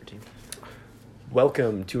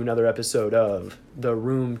Welcome to another episode of the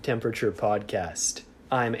Room Temperature Podcast.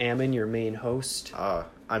 I'm Ammon, your main host.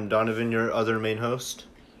 I'm Donovan, your other main host.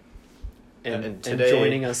 And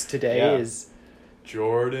joining us today is...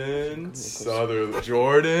 Jordan Sutherland.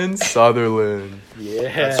 Yeah.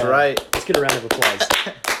 That's right. Let's get a round of applause.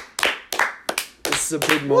 This is a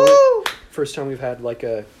big moment. Woo! First time we've had like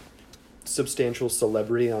a substantial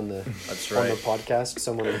celebrity on the That's on right. the podcast.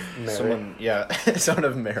 Someone of merit. Someone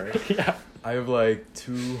of merit. Yeah. I have like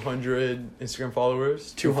 200 Instagram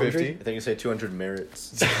followers. 200? I think you say 200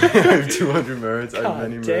 merits. I have 200 merits. I have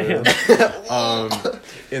many damn. merits.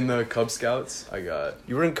 In the Cub Scouts,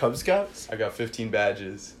 You were in Cub Scouts? I got 15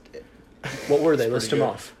 badges. What were they? That's List them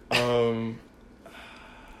pretty off.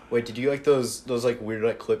 Wait, did you like those like weird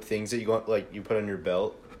like clip things that you got like you put on your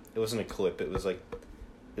belt? It wasn't a clip. It was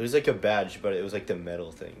like a badge, but it was like the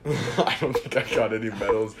metal thing. I don't think I got any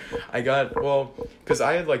medals. I got, because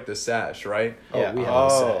I had like the sash, right? Oh, Yeah. we had a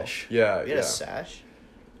sash. Yeah, You had a sash?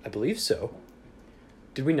 I believe so.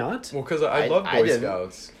 Did we not? Well, because I love I Boy didn't.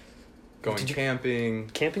 Scouts. Going camping,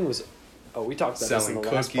 Camping was... Oh, we talked about this in selling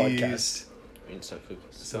the last podcast. cookies, We didn't sell cookies.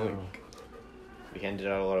 selling We handed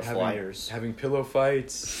out a lot of flyers. having pillow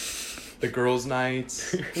fights, the girls'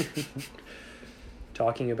 nights.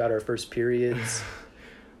 Talking about our first periods.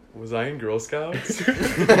 Was I in Girl Scouts?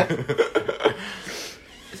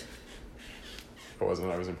 I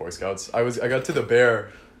wasn't. I was in Boy Scouts. I got to the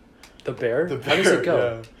bear. The bear? The How does it bear,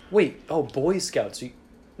 go? yeah. Wait, Boy Scouts.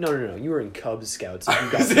 No. You were in Cub Scouts. If you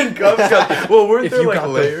I got, was in Cub Scouts. Well, weren't if there you like got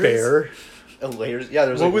layers? the bear, Layers. Yeah,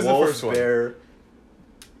 there was What like was the wolf, first one? bear.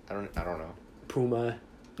 I don't know. Puma.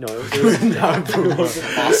 No, it was Not Puma.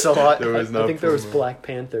 Ocelot. There was I no think there was Puma. Black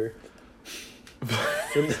Panther.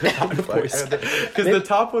 In the Boy Scouts. Because the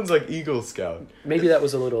top one's like Eagle Scout. Maybe that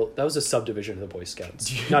was a subdivision of the Boy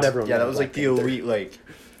Scouts. Not everyone. Yeah, got that was Black like the Panther. elite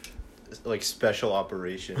like special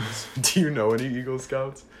operations. Do you know any Eagle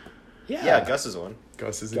Scouts? Yeah, Gus is one.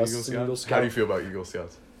 Gus is an Gus Eagle is an Scout. Eagle How Scout. do you feel about Eagle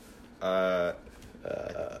Scouts? I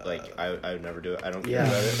would never do it. I don't care Yeah.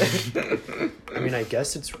 about it. I mean, I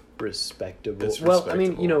guess it's respectable. It's Well, I mean,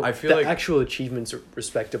 respectable. I feel the like- actual achievements are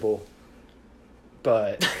respectable,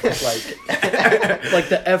 but like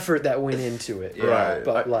the effort that went into it. Yeah. Right.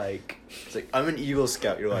 But like, It's like, I'm an Eagle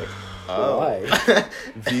Scout. You're like, oh. why?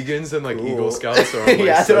 Vegans and like Cool. Eagle Scouts are on like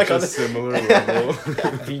Yeah, they're such like on a the- similar level.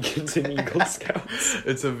 Vegans and Eagle Scouts.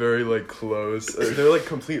 It's a very like close. They're like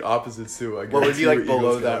complete opposites too. I What would guarantee be like with Eagle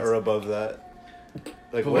below that Scouts. or above that?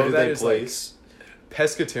 Like, Below where do that they is, like, place?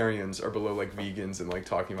 Pescatarians are below like vegans and like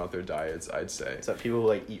talking about their diets. I'd say Is that people who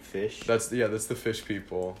like eat fish? that's the fish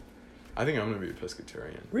people. I think I'm gonna be a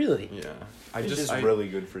pescatarian. Really? Yeah, It's just really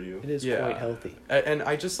good for you. It is Yeah. quite healthy. And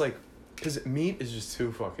I just like, because meat is just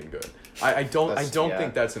too fucking good. I don't Yeah.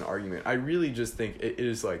 think that's an argument. I really just think it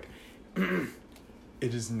is like,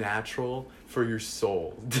 it is natural for your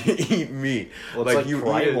soul to eat meat. Well, it's like you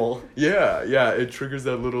primal. eat it, yeah, it triggers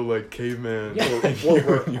that little like caveman. Yeah, in well, you,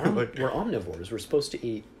 we're, and you're like, we're omnivores. We're supposed to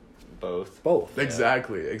eat Both. both.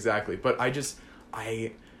 exactly. But I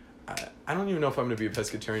don't even know if I'm gonna be a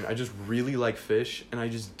pescatarian. I just really like fish, and I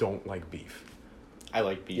just don't like beef. I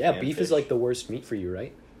like beef. Yeah, and beef fish. is like the worst meat for you,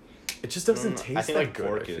 right? It just doesn't Mm, taste I think that like good.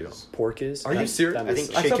 pork I feel. is. Pork is. Are you That- serious? that I makes think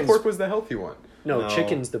sense. I thought chicken's- pork was the healthy one. No, No.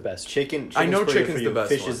 chicken's the best. Chicken. I know pretty good chicken's for the you. best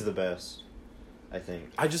Fish one. is the best. I think.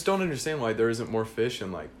 I just don't understand why there isn't more fish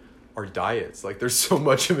in like our diets. Like there's so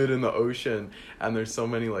much of it in the ocean, and there's so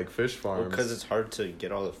many like fish farms. Because it's hard to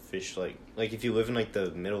get all the fish. Like if you live in like the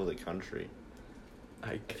middle of the country.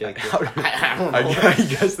 I feel like how do- I don't know. I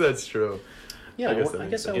guess that's true. Yeah, I guess well, that I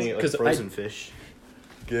makes guess that sense. was Getting like because frozen fish.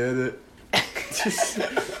 Get it?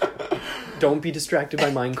 don't be distracted by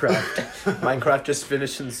Minecraft. Minecraft just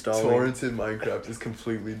finished installing. Torrented Minecraft is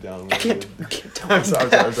completely downloaded. You can't tell I'm me sorry.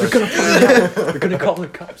 that. We're gonna find out. We're gonna call the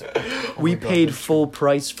cops. We God, paid that's full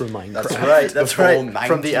price for Minecraft. That's right. That's The full right.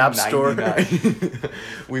 From the App Store. $19.99.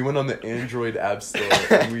 We went on the Android App Store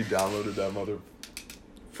and we downloaded that mother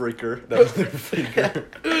Freaker. that mother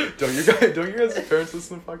freaker. Don't you guys' parents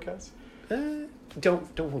listen to podcasts?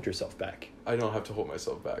 Don't hold yourself back. I don't have to hold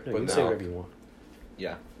myself back, No, but you now say whatever you want.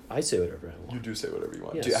 Yeah. I say whatever I you want. do say whatever you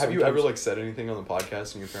want. Yeah, Have you ever sometimes. like said anything on the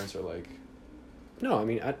podcast and your parents are like, No, I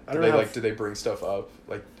mean I do don't they know. like do they bring stuff up?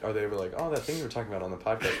 Like, are they ever like, oh, that thing you were talking about on the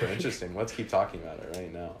podcast was interesting. Let's keep talking about it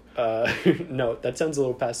right now. No, that sounds a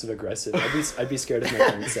little passive aggressive. I'd be scared if my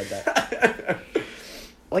parents said that.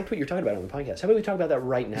 I liked what you're talking about on the podcast. How about we talk about that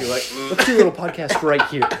right now? You're like, Let's do a little podcast right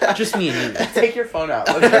here. Just me and you. Take your phone out.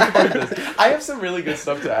 Let's record this. I have some really good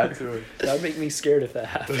stuff to add to it. That would make me scared if that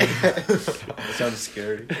happened. That sounds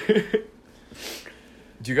scary.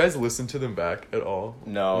 Do you guys listen to them back at all?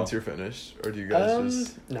 No. Once you're finished, or do you guys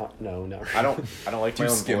just? No. I don't like Do my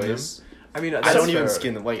you own skim them? voice. I mean, I don't even fair.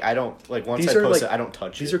 skim them. Like I don't like once These I are, post like- it, I don't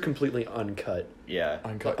touch These it. are completely uncut. Yeah,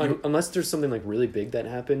 Uncut. Unless there's something like really big that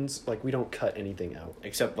happens, like we don't cut anything out.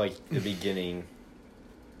 except like the beginning.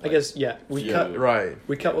 I guess we Yeah. cut Right.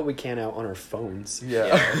 we cut what we can out on our phones.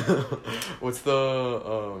 Yeah. What's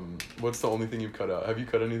the only thing you've cut out? Have you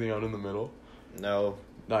cut anything out in the middle? No,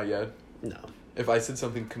 Not yet. No, If I said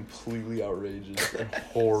something completely outrageous and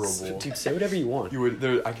horrible, dude, say whatever you want. you would.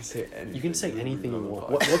 There, I can say anything. You can say anything you on the want.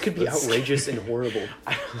 podcast. What could be That's- outrageous and horrible?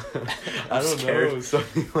 I I'm don't scared. know,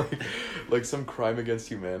 something like some crime against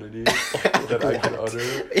humanity that I could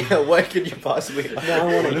utter. yeah. What could you possibly? Now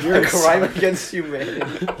I wanna hear a it. crime against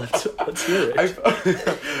humanity. Let's hear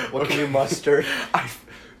it. What can you muster?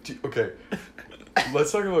 Okay,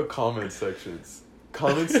 let's talk about comment sections.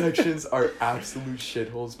 Comment sections are absolute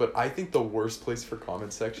shitholes, but I think the worst place for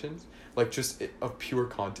comment sections, like just of pure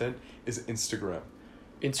content, is Instagram.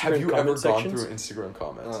 Instagram Have you ever comment gone sections? through Instagram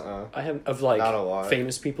comments? I have of like Not a lot.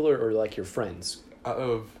 famous people or like your friends.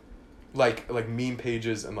 Of like meme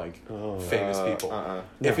pages and like famous people.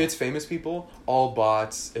 If No. it's famous people, all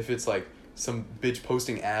bots. If it's like some bitch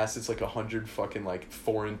posting ass, it's like 100 fucking like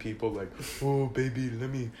foreign people like, oh baby, let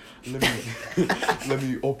me let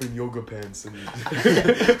me open yoga pants and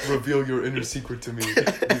reveal your inner secret to me.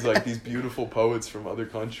 These beautiful poets from other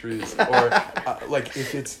countries, or like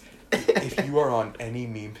if you are on any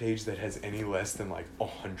meme page that has any less than like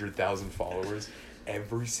 100,000 followers,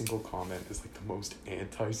 every single comment is like the most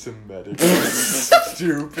anti-Semitic,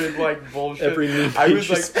 stupid like bullshit. Every meme I page was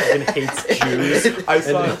like, just fucking hates Jews. I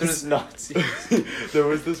saw And there's Nazis. there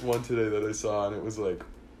was this one today that I saw, and it was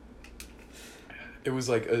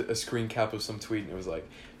like a screen cap of some tweet, and it was like,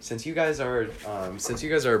 since you guys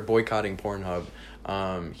are boycotting Pornhub,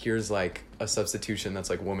 here's like a substitution that's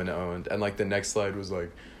like woman owned, and like the next slide was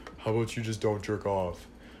like, how about you just don't jerk off,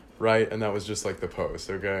 right? And that was just like the post,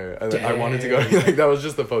 okay? And I wanted to go like that was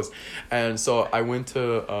just the post, and so I went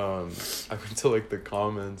to like the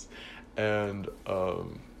comments, and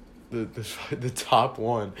the top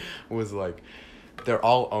one was like, they're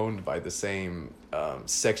all owned by the same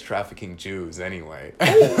sex trafficking Jews anyway.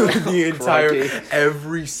 The entire,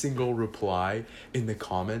 every single reply in the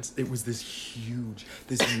comments, it was this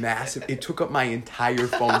massive, it took up my entire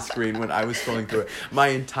phone screen when I was scrolling through it. My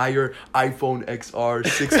entire iPhone XR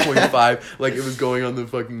 6.5, like it was going on the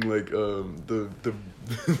fucking like, the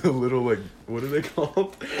little like, what are they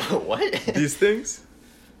called? What? These things?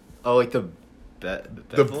 Oh, like the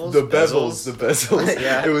bezels. The bezels.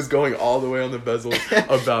 Yeah. It was going all the way on the bezels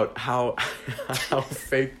about how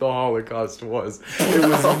fake the Holocaust was. It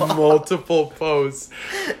was multiple posts.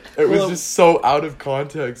 It was just so out of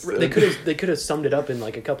context. They could have summed it up in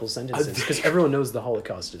like a couple sentences because everyone knows the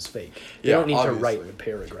Holocaust is fake. They Yeah, don't need obviously. to write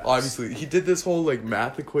paragraphs. Obviously, he did this whole like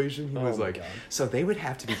math equation. He was my like, God. so they would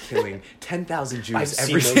have to be killing 10,000 Jews I've seen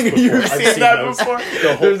every those single before. year. I've I've seen seen that those. before.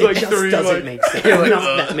 The whole, There's like it just three. doesn't Like, make sense. you're like,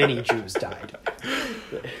 Not that many Jews died.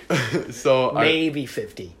 so Maybe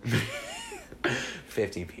 50.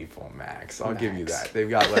 50 people max. I'll Max. give you that. They've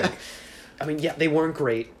got like. I mean, yeah, they weren't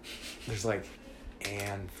great. There's like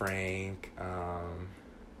Anne Frank,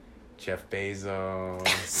 Jeff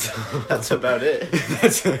Bezos. That's about it.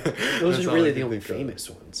 Those That's are all really I the can only think of. famous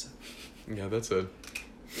ones. Yeah, that's it.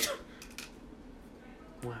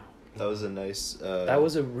 Wow. That was a nice. That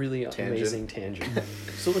was a really tangent. amazing tangent.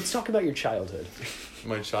 So let's talk about your childhood.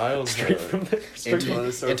 My childhood. Straight from there. Straight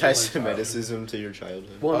from Anti-Semitism to your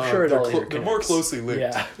childhood. Well, I'm sure it all they're more interconnects. closely linked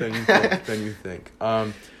Yeah. than you think.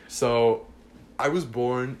 So, I was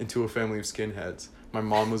born into a family of skinheads. My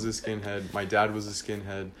mom was a skinhead. My dad was a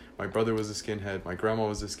skinhead. My brother was a skinhead. My grandma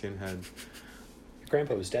was a skinhead. Your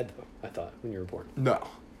grandpa was dead, though, I thought, when you were born. No,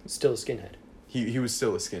 Still a skinhead. he was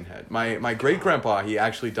still a skinhead. My great grandpa, he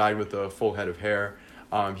actually died with a full head of hair.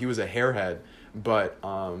 He was a hairhead, but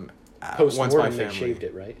once my Post-mortem, they family shaved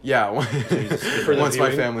it, right? Yeah, For the once my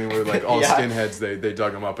viewing? family were like all Yeah. skinheads, they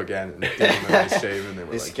dug him up again and gave him a nice shave, and they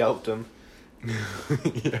were They like, scalped him.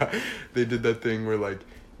 yeah, they did that thing where like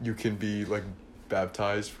you can be like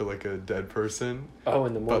baptized for like a dead person, Oh,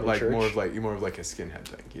 in the Mormon but like church? more of like a skinhead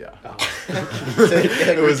thing. Yeah, Oh.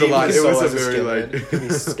 it was a lot. It was a as a very skinhead. like He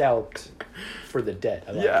scalped for the dead.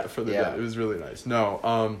 I like yeah it. for the Yeah. dead. It was really nice.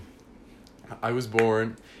 No, I was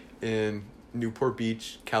born in Newport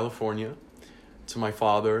Beach, California, to my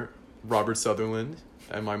father, Robert Sutherland,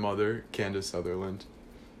 and my mother, Candace Sutherland.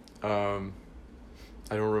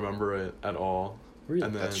 I don't remember it at all. Really?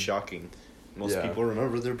 And then, That's shocking. Most Yeah. people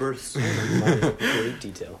remember their births. Great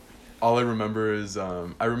detail. all I remember is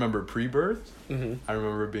I remember pre-birth. Mm-hmm. I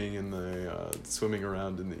remember being in the swimming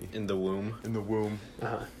around In the womb. in the womb.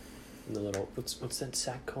 Uh-huh. And the little what's that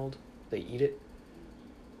sack called? They eat it.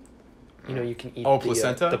 You know, you can eat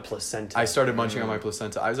placenta? The placenta. I started munching on my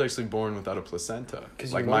placenta. I was actually born without a placenta.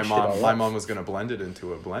 'Cause Like you my munched it all mom up. was gonna blend it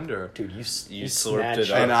into a blender. Dude, you slurped snatched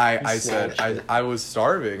it up. And You I said snatched it. I was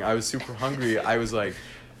starving. I was super hungry. I was like,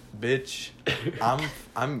 bitch,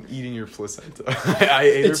 I'm eating your placenta. I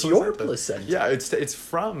ate It's her your placenta. Yeah, it's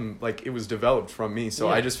from, like, it was developed from me, so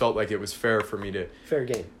Yeah. I just felt like it was fair for me to Fair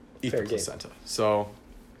game. eat Fair the game. placenta. So,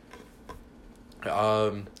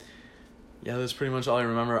 yeah, that's pretty much all I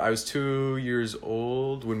remember. I was 2 years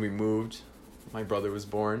old when we moved. My brother was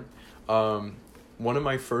born. One of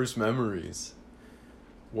my first memories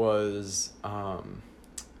was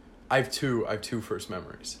I have two first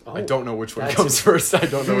memories. Oh, I don't know which one that's comes first. I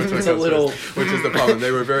don't know which one It's comes a little- first, which is the problem.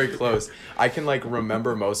 They were very close. I can, like,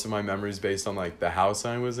 remember most of my memories based on, like, the house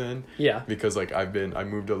I was in. Yeah. Because, like, I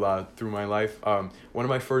moved a lot through my life. One of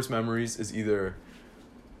my first memories is either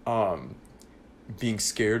being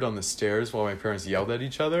scared on the stairs while my parents yelled at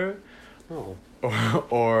each other, Oh.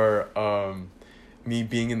 or me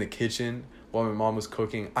being in the kitchen while my mom was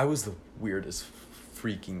cooking. I was the weirdest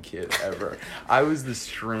freaking kid ever. I was the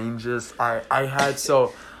strangest. I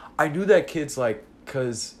knew that kids, like,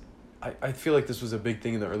 because I feel like this was a big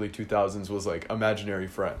thing in the early 2000s, was, like, imaginary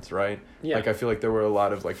friends, right? Yeah. Like, I feel like there were a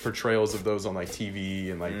lot of, like, portrayals of those on, like, TV,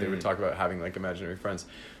 and, like, they would talk about having, like, imaginary friends.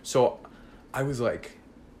 So I was like,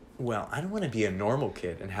 well, I don't want to be a normal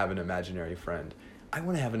kid and have an imaginary friend. I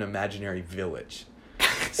want to have an imaginary village.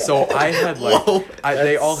 So I had, like, Whoa,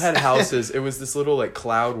 they all had houses. It was this little, like,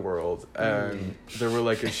 cloud world, and there were,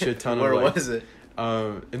 like, a shit ton Where of, like, was it?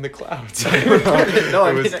 in the clouds. No,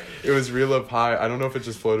 I mean, it was real up high. I don't know if it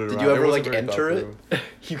just floated around. Did you ever, It wasn't like, very enter it? thought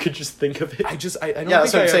You could just think of it. through. I don't yeah,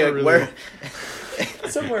 think that's what I'm I saying. ever Like, really...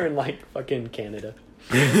 where? Somewhere in, like, fucking Canada.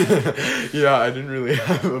 Yeah, I didn't really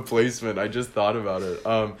have a placement. I just thought about it.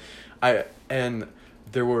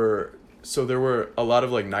 There were a lot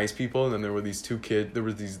of, like, nice people, and then there were these two kids. There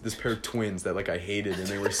was this pair of twins that, like, I hated, and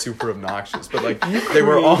they were super obnoxious. But, like, they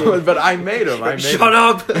were all. But I made them. Shut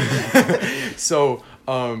up. So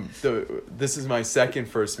this is my second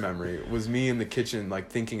first memory. Was me in the kitchen, like,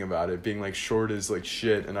 thinking about it, being, like, short as, like,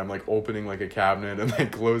 shit, and I'm, like, opening, like, a cabinet and,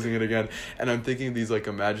 like, closing it again, and I'm thinking of these, like,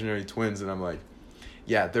 imaginary twins, and I'm like,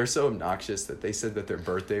 yeah, they're so obnoxious that they said that their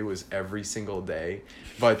birthday was every single day,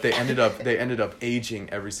 but they ended up aging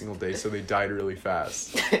every single day, so they died really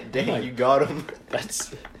fast. Dang, you got him.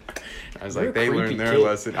 That's. I was You're like, a they creepy learned their kid.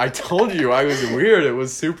 lesson. I told you I was weird. It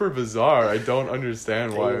was super bizarre. I don't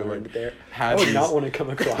understand why. They I, learned like, there. had I would these- not want to come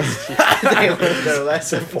across you They learned their as a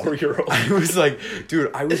lesson. 4-year-old. I was like,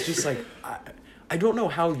 dude, I was just like, I don't know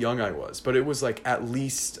how young I was, but it was like at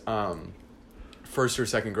least first or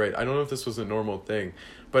second grade. I don't know if this was a normal thing,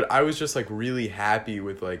 but I was just like really happy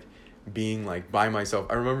with like being like by myself.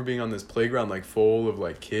 I remember being on this playground like full of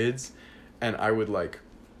like kids, and I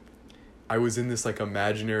was in this like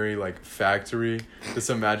imaginary like factory, this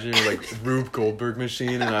imaginary like Rube Goldberg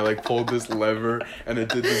machine, and I like pulled this lever and it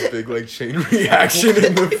did this big like chain reaction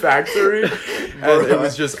in the factory, and it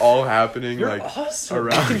was just all happening. You're like awesome.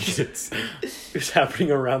 around kids. It was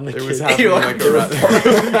happening around the It kids. was happening like around.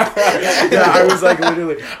 Yeah, I was like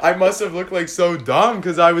literally. I must have looked like so dumb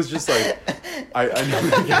because I was just like, I know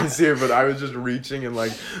you can't see it, but I was just reaching and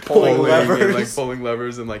like Pulling and levers. like pulling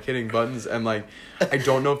levers and like hitting buttons, and like I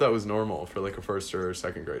don't know if that was normal for like a first or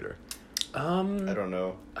second grader. I don't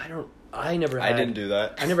know. I never had. I didn't do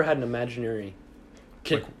that. I never had an imaginary.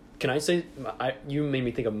 Can I say? You made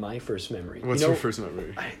me think of my first memory. What's You know, your first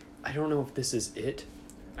memory? I don't know if this is it.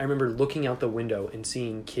 I remember looking out the window and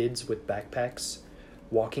seeing kids with backpacks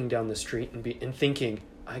walking down the street and thinking,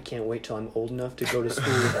 I can't wait till I'm old enough to go to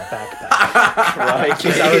school with a backpack. Right?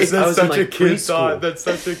 'Cause I was That's in, such like, a kid preschool. thought. That's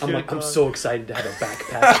such a kid I'm thought. so excited to have a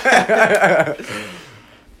backpack.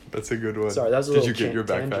 That's a good one. Sorry, that was a Did little you get your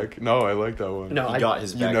backpack? tangent. No, I like that one. No, He I got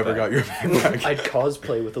his backpack. You never got your backpack. I'd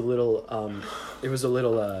cosplay with a little. It was a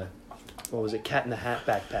little. What was it? Cat in the Hat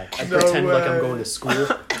backpack. I'd No pretend like I'm way. going to school.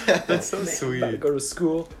 That's so Man, I'm about to sweet. go to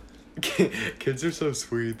school. Kids are so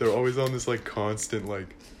sweet. They're always on this like constant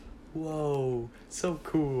like, whoa, so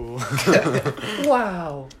cool.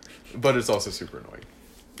 Wow. But it's also super annoying.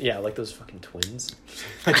 Yeah, like those fucking twins.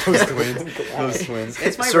 Like those twins. Glad. Those twins.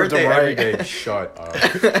 It's my Served them birthday every day. Shut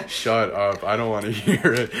up. Shut up. I don't want to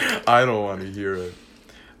hear it. I don't want to hear it.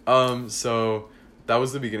 So that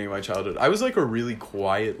was the beginning of my childhood. I was like a really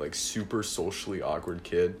quiet, like super socially awkward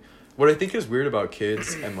kid. What I think is weird about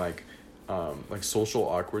kids and like social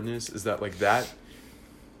awkwardness is that like that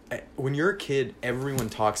when you're a kid, everyone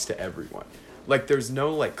talks to everyone. Like, there's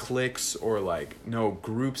no, like, cliques or, like, no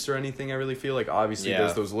groups or anything, I really feel. Like, obviously,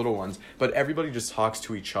 there's those little ones. But everybody just talks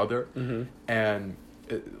to each other. Mm-hmm. And,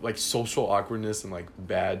 like, social awkwardness and, like,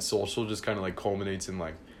 bad social just kind of, like, culminates in,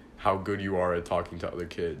 like, how good you are at talking to other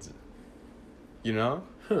kids. You know?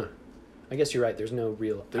 Huh. I guess you're right. There's no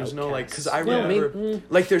real There's outcasts. no, like... Because I remember...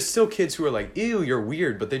 Like, there's still kids who are like, ew, you're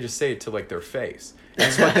weird. But they just say it to, like, their face.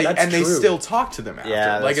 And, so they still talk to them after.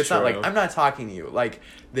 Yeah, like, it's true. not like, I'm not talking to you. Like,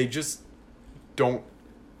 they just... don't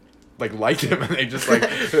like him, and they just like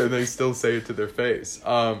they still say it to their face.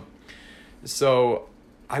 So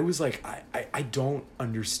I was like, I don't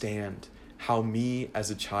understand how me as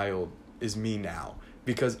a child is me now,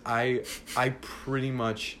 because I pretty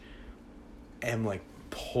much am like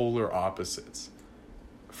polar opposites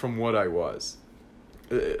from what I was.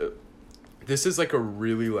 This is like a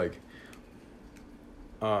really like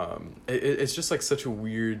it's just like such a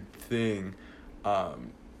weird thing,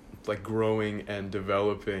 like growing and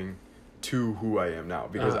developing to who I am now,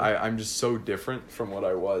 because I'm just so different from what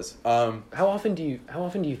I was. How often do you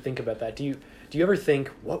think about that? Do you ever think,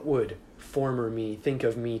 what would former me think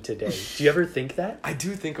of me today? Do you ever think that? I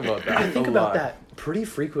do think about that. I think about that pretty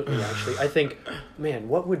frequently, actually. I think, man,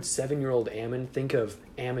 what would 7-year-old Ammon think of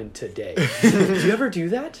Ammon today? Do you ever do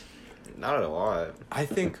that? Not a lot. I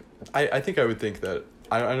think I would think that.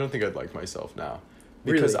 I don't think I'd like myself now.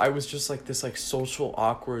 Because really? I was just like this like social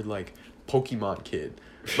awkward like Pokemon kid.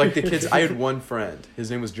 Like the kids, I had one friend.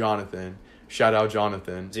 His name was Jonathan. Shout out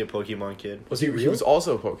Jonathan. Is he a Pokemon kid? Was he real? He was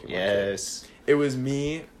also a Pokemon kid. Yes. It was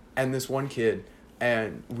me and this one kid,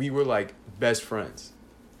 and we were like best friends.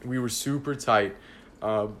 We were super tight.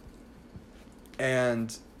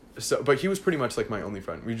 And so, but he was pretty much like my only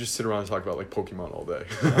friend. We just sit around and talk about like Pokemon all day.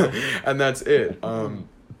 And that's it.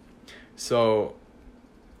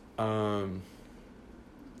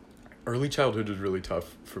 Early childhood is really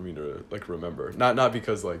tough for me to like remember. Not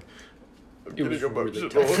because like it was really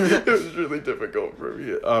tough. It was really difficult for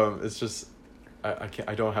me. It's just I can't.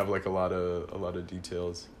 I don't have like a lot of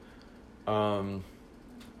details.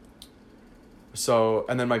 So,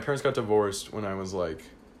 and then my parents got divorced when I was like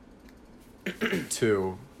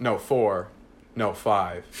 5.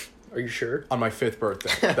 Are you sure? On my 5th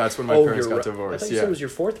birthday. That's when my parents got divorced. I thought you said it was your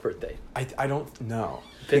 4th birthday. I don't know.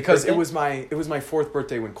 5th because birthday? it was my 4th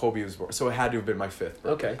birthday when Colby was born. So it had to have been my 5th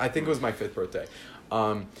birthday. Okay. I think it was my 5th birthday.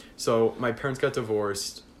 So my parents got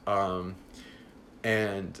divorced, and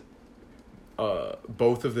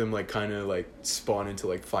both of them like kind of like spawned into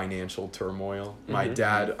like financial turmoil. Mm-hmm. My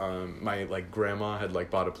dad, my like grandma had like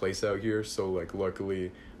bought a place out here, so like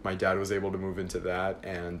luckily my dad was able to move into that,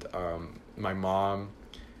 and my mom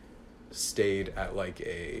stayed at like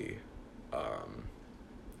a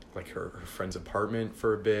like her friend's apartment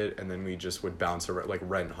for a bit, and then we just would bounce around, like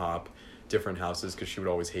rent hop different houses, because she would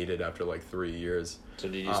always hate it after like 3 years. So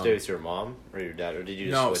did you stay with your mom or your dad, or did you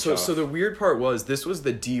just switch off? So the weird part was, this was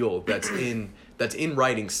the deal that's in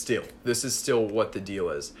writing still. This is still what the deal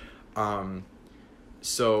is.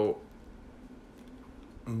 So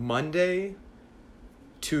Monday,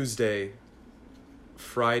 Tuesday,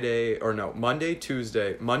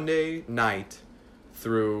 Monday night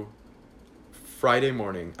through Friday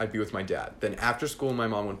morning, I'd be with my dad. Then after school, my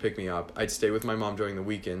mom would pick me up. I'd stay with my mom during the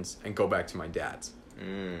weekends and go back to my dad's.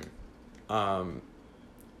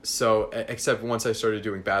 So, except once I started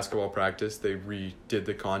doing basketball practice, they redid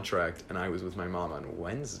the contract, and I was with my mom on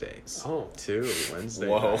Wednesdays. Oh. Too. Wednesday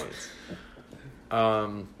Whoa.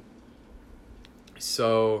 nights.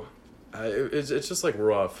 So, it's just, like,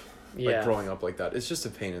 rough. Yeah. Like, growing up like that. It's just a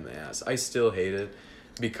pain in the ass. I still hate it,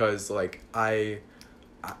 because, like, I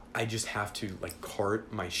just have to like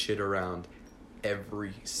cart my shit around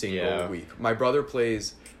every single week. My brother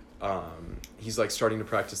plays, he's like starting to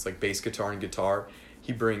practice like bass guitar and guitar.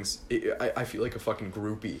 He brings, I feel like a fucking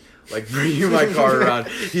groupie, like bringing my car around.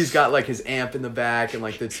 He's got like his amp in the back and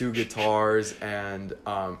like the 2 guitars, and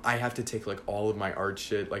I have to take like all of my art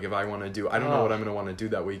shit. Like if I want to do, I don't know what I'm going to want to do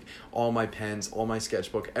that week. All my pens, all my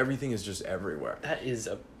sketchbook, everything is just everywhere.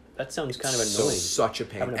 That sounds kind of annoying. Such a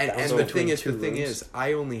pain. And the thing is,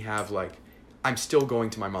 I only have like, I'm still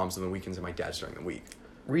going to my mom's on the weekends and my dad's during the week.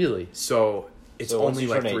 Really? So it's only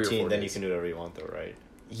like 3 or 4 days. Then you can do whatever you want, though, right?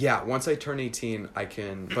 Yeah, once I turn 18, I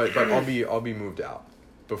can. But I'll be moved out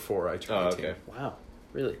before I turn 18. Okay. Wow.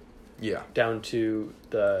 Really? Yeah. Down to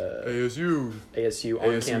the ASU on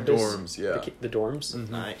ASU campus dorms. Yeah. The dorms.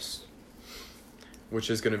 Mm-hmm. Nice. which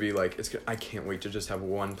is going to be like, I can't wait to just have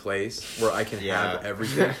one place where I can Yeah. have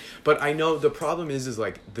everything. But I know the problem is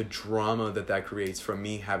like the drama that creates from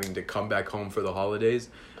me having to come back home for the holidays.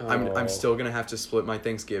 I'm still going to have to split my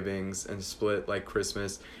Thanksgivings and split like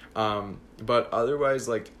Christmas. But otherwise,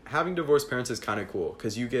 like, having divorced parents is kind of cool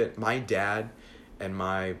because you get, my dad and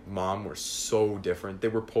my mom were so different. They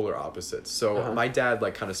were polar opposites. So my dad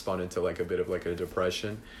like kind of spun into like a bit of like a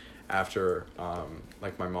depression after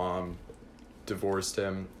like my mom divorced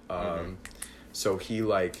him. So he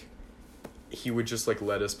would just like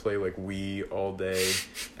let us play like Wii all day,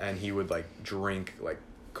 and he would like drink like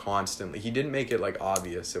constantly. He didn't make it like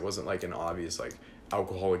obvious. It wasn't like an obvious like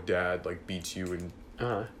alcoholic dad like beats you and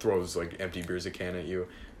throws like empty cans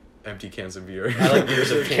of beer. I like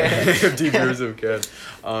beers of can. Empty beers of can.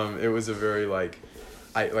 It was a very like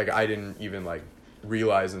I didn't even like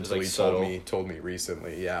realize until like he told me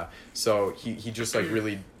recently. Yeah. So he just like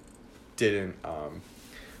really didn't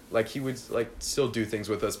like, he would like still do things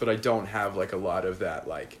with us, but I don't have like a lot of that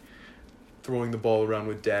like throwing the ball around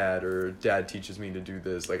with dad, or dad teaches me to do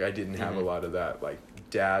this. Like, I didn't have a lot of that like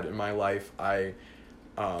dad in my life. I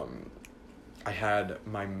had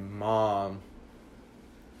my mom.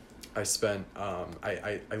 I spent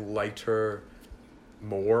I liked her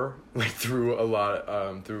more like through a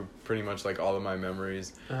lot through pretty much like all of my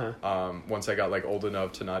memories. Once I got like old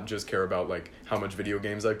enough to not just care about like how much video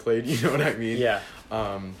games I played, you know what I mean? Yeah.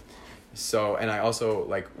 So, and I also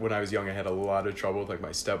like, when I was young, I had a lot of trouble with like my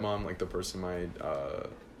stepmom, like the person my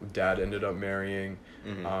dad ended up marrying.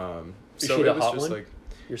 Is So she it the was hot just one? like,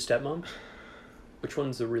 Your stepmom? Which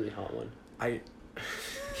one's the really hot one?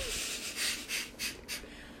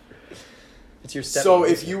 It's your stepmom. So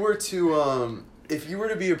if you were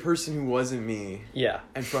to be a person who wasn't me, yeah,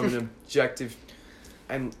 and from an objective,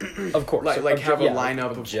 and of course, like have a yeah,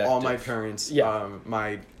 lineup objective. of all my parents, Yeah.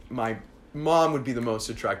 my mom would be the most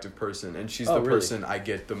attractive person, and she's the really? person I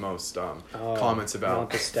get the most comments not about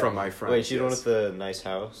the from my friends. Wait, she's the one yes. with the nice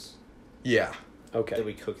house Yeah. okay. that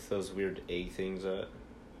we cooked those weird egg things at,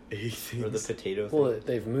 Things. or the potato Well, thing?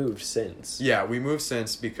 they've moved since. Yeah, we moved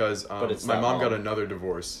since because it's my that mom got mom. another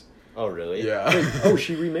divorce. Oh, really? Yeah. Wait, oh,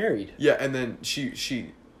 she remarried. Yeah, and then she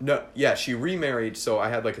remarried. So I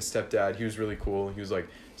had like a stepdad. He was really cool. He was like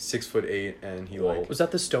 6'8", and he like Was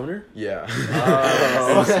that the stoner? yeah.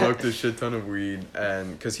 Oh. And he smoked a shit ton of weed,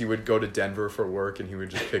 and because he would go to Denver for work, and he would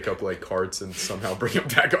just pick up like carts and somehow bring them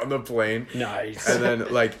back on the plane. Nice. And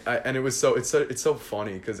then like and it was it's so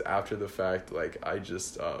funny because after the fact, like I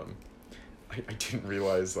just I didn't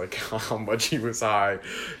realize like how much he was high,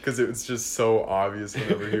 because it was just so obvious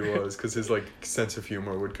whenever he was, because his like sense of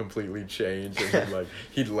humor would completely change, and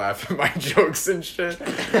he'd laugh at my jokes and shit.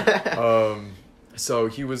 So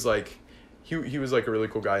he was like he was like a really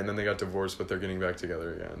cool guy, and then they got divorced, but they're getting back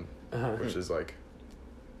together again, which is like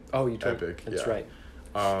you told epic. That's yeah.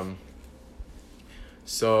 right.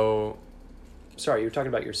 So Sorry, you were talking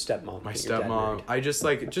about your stepmom. my that your dad stepmom, married. I just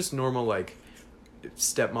like just normal like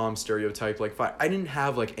stepmom stereotype. Like I didn't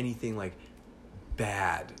have like anything like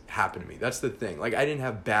bad happen to me. That's the thing. Like, I didn't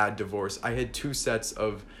have bad divorce. I had two sets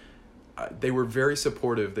of they were very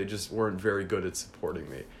supportive, they just weren't very good at supporting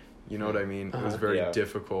me. You know what I mean? It was very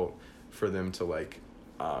difficult for them to like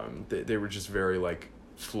they were just very like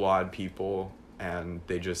flawed people, and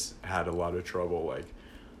they just had a lot of trouble like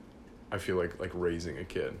I feel like raising a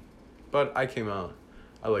kid. But I came out.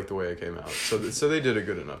 I like the way I came out. So they did a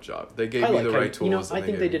good enough job. They gave me the right tools. I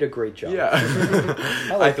think they did a great job. Yeah.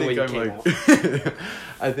 I like the way you came out.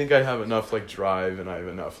 I think I have enough like drive, and I have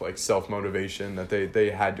enough like self-motivation that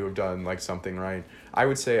they had to have done like something right. I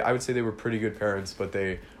would say they were pretty good parents, but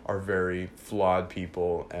they are very flawed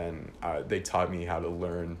people, and they taught me how to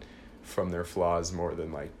learn from their flaws more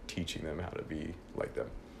than like teaching them how to be like them.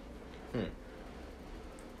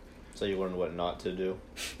 So you learned what not to do?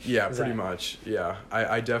 Yeah, Exactly. pretty much. Yeah.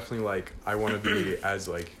 I definitely like, I want to be as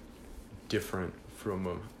like different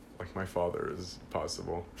from like my father as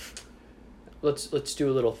possible. Let's do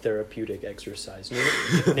a little therapeutic exercise.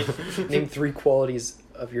 Name 3 qualities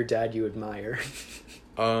of your dad you admire.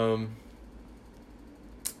 All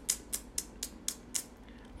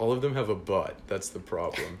of them have a butt. That's the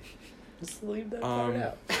problem. Just leave that part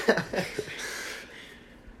out.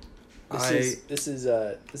 This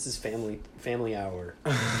is family hour.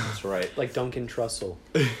 That's right. Like Duncan Trussell,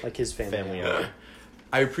 like his family hour.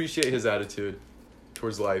 I appreciate his attitude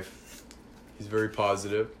towards life. He's very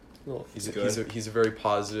positive. Well, He's a very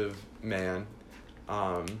positive man,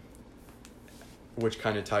 which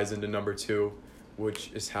kind of ties into number 2,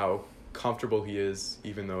 which is how comfortable he is,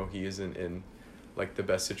 even though he isn't in like the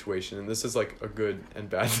best situation, and this is like a good and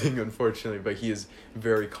bad thing, unfortunately, but he is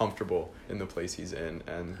very comfortable in the place he's in,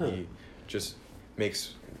 and he just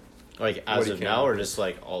makes Like as of now, or just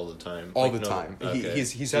like all the time? all like, the no, time. Okay.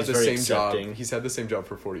 He's had the very same accepting. job. He's had the same job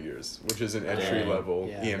for 40 years, which is an entry level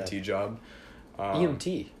Yeah, EMT job.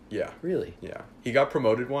 EMT? Yeah. Really? Yeah. He got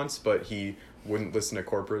promoted once, but he wouldn't listen to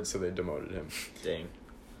corporate, so they demoted him. Dang.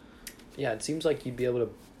 Yeah, it seems like you'd be able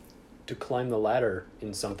to climb the ladder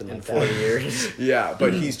in something In like 40 that. years. Yeah,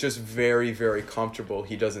 but he's just very, very comfortable.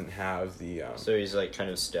 He doesn't have the... So he's like kind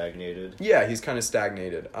of stagnated. Yeah, he's kind of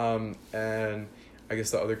stagnated. And I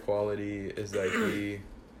guess the other quality is that he...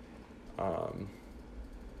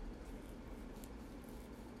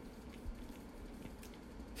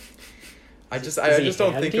 I just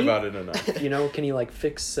don't think handy? about it enough. You know, can he like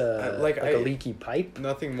fix a leaky pipe?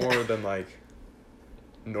 Nothing more than like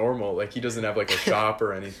normal. Like he doesn't have like a shop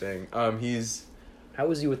or anything. He's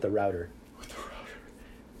How is he with the router?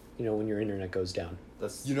 You know, when your internet goes down.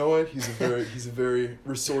 That's you know what? He's a very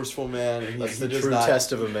resourceful man. And that's he the does true not,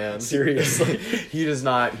 test of a man. Seriously. he does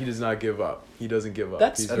not give up. He doesn't give up.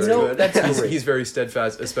 That's he's that's very, good. That's great. he's very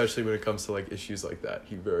steadfast, especially when it comes to like issues like that.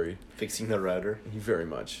 He Fixing the router. very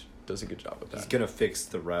much does a good job with that. He's gonna fix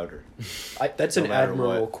the router. That's No an matter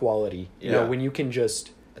admirable what. quality. You Yeah. know, when you can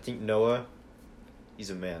just I think Noah,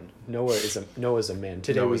 he's a man. Noah's a man.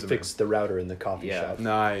 Today Noah's we a fixed the router in the coffee Yeah. shop.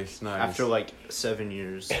 Nice. After like 7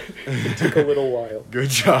 years. It took a little while. Good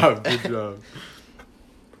job. Good job.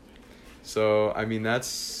 So I mean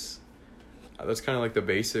that's kind of like the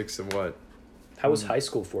basics of what. How was high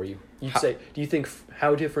school for you? You'd say, do you think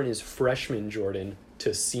how different is freshman Jordan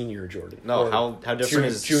to senior Jordan? No, Or how different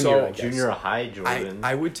is junior, I guess. junior high Jordan?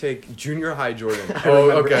 I would take junior high Jordan.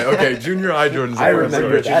 remember- Okay. Junior high Jordan's I the first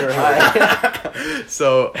remember one. that. Junior high.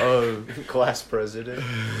 So, Class president.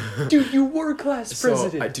 Dude, you were class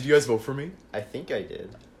president. did you guys vote for me? I think I did.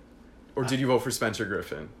 Or did you vote for Spencer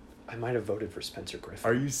Griffin? I might have voted for Spencer Griffin.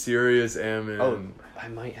 Are you serious, Ammon? Oh. I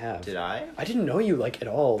might have. Did I? I didn't know you like at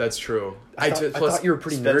all. That's true. I thought you were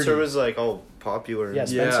pretty Spencer nerdy. was like all popular. Yeah,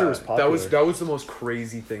 Spencer was popular. That was the most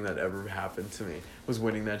crazy thing that ever happened to me. Was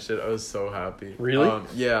winning that shit. I was so happy. Really?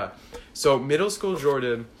 Yeah. So middle school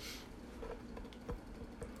Jordan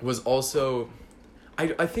was also,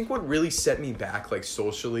 I think what really set me back like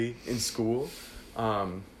socially in school,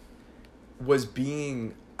 was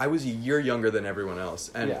being. I was a year younger than everyone else,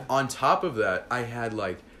 and Yeah. on top of that, I had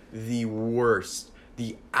like the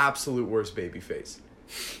absolute worst baby face.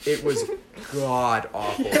 It was god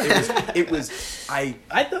awful.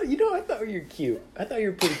 I thought you were cute. I thought you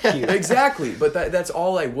were pretty cute. Exactly, but that's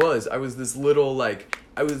all I was. I was this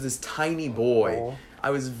tiny boy. Aww. I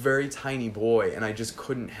was a very tiny boy, and I just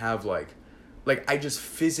couldn't have like I just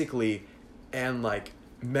physically and like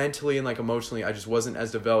mentally and like emotionally, I just wasn't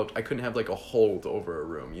as developed. I couldn't have like a hold over a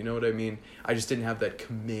room. You know what I mean? I just didn't have that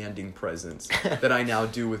commanding presence that I now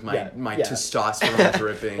do with my Yeah. testosterone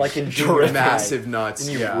dripping, Like in junior high, massive nuts.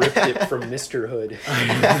 And you Yeah. ripped it from Mr. Hood.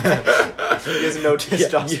 He has no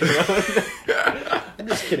testosterone. I'm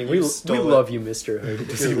just kidding. We stole it. love you, Mr. Hood.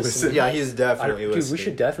 Does he listen? Yeah, he's definitely Dude, listening. we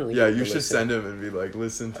should definitely. Yeah, give you him a should listen. send him and be like,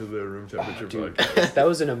 listen to the room temperature Dude, podcast. that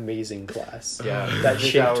was an amazing class. Yeah, that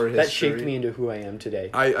His hour shaped history. me into who I am today.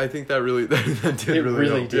 I think that really that did It really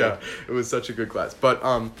really help. did. Yeah, it was such a good class. But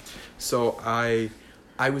so I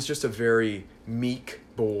was just a very meek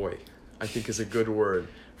boy. I think is a good word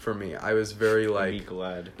for me. I was very like Meek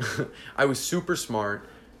lad. I was super smart,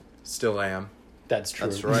 still am. That's true.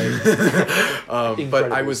 That's right. But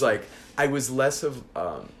Incredibly I was smart. like I was less of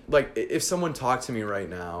like if someone talked to me right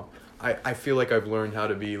now, I feel like I've learned how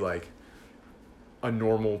to be like a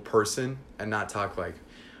normal person and not talk like,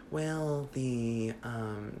 well, the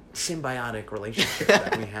symbiotic relationship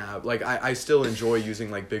that we have. Like I still enjoy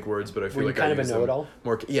using like big words, but I feel Were you like kind I of a use them know-it-all?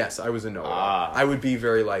 more. Yes, I was a know-it-all. Ah. I would be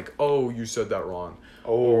very like, oh, you said that wrong.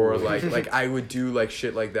 Oh. Or like I would do like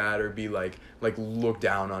shit like that, or be like look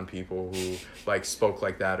down on people who like spoke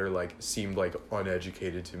like that or like seemed like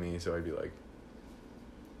uneducated to me. So I'd be like,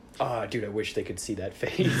 Ah, dude, I wish they could see that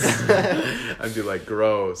face. I'd be like,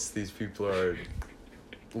 gross. These people are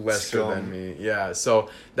lesser Scum. than me. Yeah. So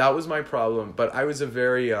that was my problem. But I was a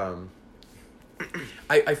very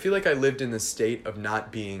I feel like I lived in the state of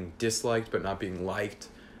not being disliked but not being liked,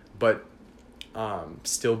 but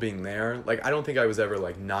still being there. Like I don't think I was ever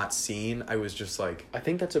like not seen. I was just like, I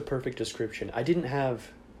think that's a perfect description. I didn't have.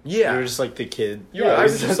 yeah. You were just like the kid. You're Yeah, right. I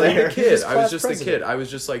was just like there. the kid. Just I was class just the kid. president. I was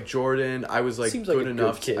just like Jordan. I was like Seems like good a good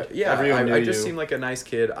enough. kid. Yeah, Everyone knew I just you. seemed like a nice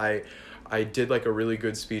kid. I did like a really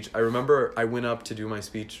good speech. I remember I went up to do my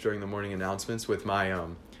speech during the morning announcements with my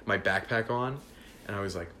my backpack on, And I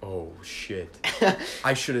was like, oh shit.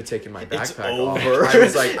 I should have taken my It's backpack over. off.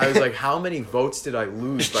 I was like, how many votes did I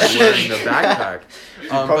lose by wearing the backpack?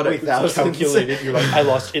 Probably but thousands. Calculated. You're like, I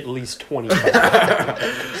lost at least 20.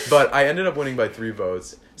 But I ended up winning by 3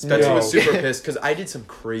 votes. Spencer No. was super pissed because I did some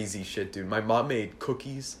crazy shit, dude. My mom made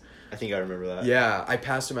cookies. I think I remember that. Yeah, I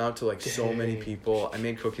passed them out to like so many Dang. people. I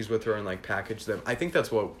made cookies with her and like packaged them. I think that's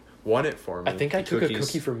what won it for me. I think I took a Cookies.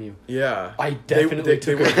 cookie from you. Yeah, I definitely took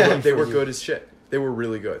they a were cookie good. They from were you. good as shit. They were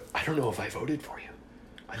really good. I don't know if I voted for you.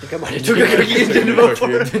 I think I might have Took a cookie and didn't vote for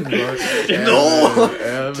it.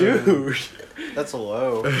 No! Dude. That's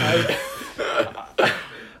low.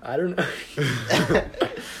 I don't know.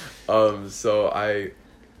 So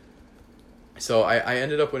I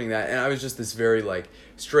ended up winning that, and I was just this very like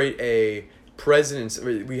straight A president's.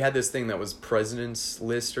 We had this thing that was president's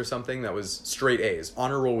list or something that was straight A's.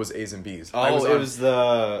 Honor roll was A's and B's. I was it on was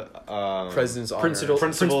the president's honor.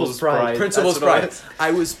 Principal's pride. Principal's That's what pride. it was.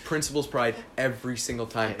 I was principal's pride every single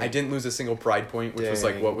time. I didn't lose a single pride point, which was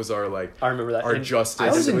like Dang. what was our like I remember that. our And justice.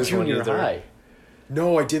 I was in one junior either. high.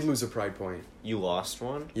 No, I did lose a pride point. You lost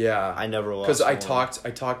one? Yeah, I never lost because I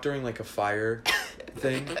one. talked during like a fire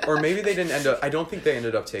thing, or maybe they didn't end up. I don't think they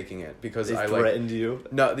ended up taking it because They I like threatened you?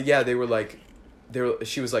 no. Yeah, they were like,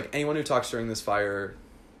 she was like, anyone who talks during this fire.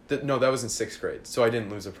 No, that was in 6th grade, so I didn't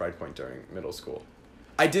lose a pride point during middle school.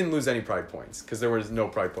 I didn't lose any pride points because there was no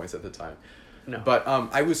pride points at the time. No. But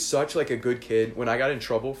I was such like a good kid. When I got in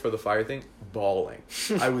trouble for the fire thing, bawling.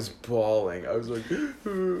 I was bawling. I was like,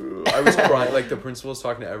 I was crying. Like the principal was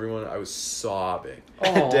talking to everyone. I was sobbing.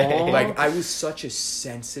 Aw. Like I was such a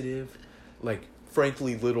sensitive, like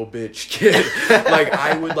frankly little bitch kid. Like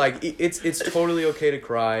I would like it's totally okay to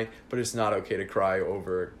cry, but it's not okay to cry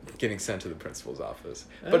over getting sent to the principal's office.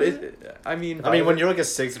 But I mean when you're like a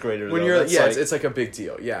 6th grader, when though, you're that's yeah, like, it's like a big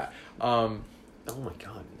deal. Yeah. Oh my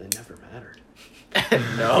god, that never mattered.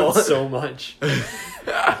 no. So much.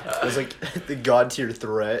 It was like the god tier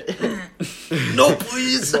threat. No,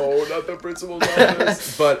 please. No, not the principal's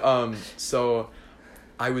office. But so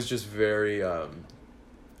I was just very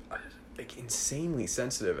like insanely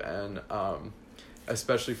sensitive, and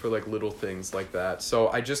especially for like little things like that.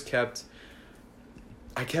 So I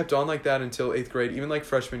kept on like that until 8th grade. Even like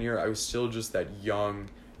freshman year, I was still just that young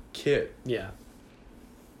kid. Yeah.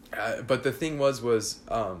 But the thing was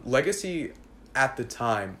Legacy at the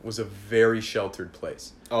time was a very sheltered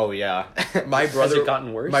place. Oh yeah. My brother Has it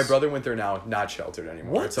gotten worse? My brother went there now, not sheltered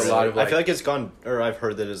anymore. What? It's a lot of like I feel like it's gone, or I've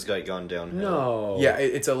heard that it's like gone downhill. No. yeah,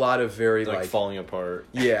 it's a lot of very like like falling apart.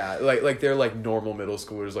 yeah, like they're like normal middle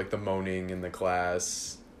schoolers, like the moaning in the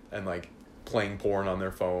class and like playing porn on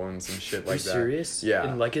their phones and shit Are you like that. serious? Yeah.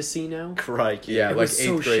 In Legacy now? Crikey. Yeah, It like was 8th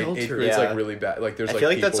so grade. 8th sheltered. grade's Yeah. like really bad. Like there's I like feel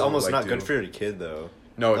like that's people who, almost like, not do- good for a kid though.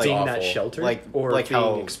 No, it's Being awful. that sheltered? Like- or like being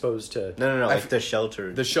how- exposed to... No, I like the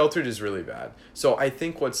shelter. The sheltered is really bad. So I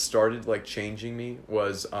think what started like changing me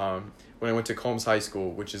was when I went to Combs High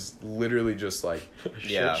School, which is literally just like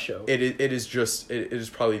Yeah. shit show. it is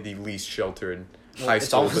probably the least sheltered Well, high it's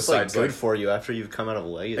school almost like besides good for you after you've come out of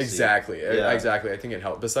Legacy. exactly Yeah. exactly. I think it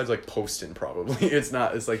helped. Besides like Poston, probably it's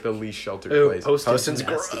like the least sheltered Oh, place. Poston's Poston's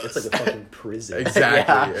nasty. gross. It's like a fucking prison.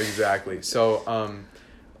 Exactly, Yeah. exactly. So,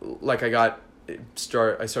 like I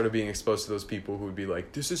started being exposed to those people who would be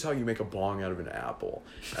like, "This is how you make a bong out of an apple,"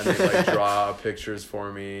 and they like draw pictures for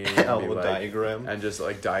me, and Oh, be, with like, diagram. and just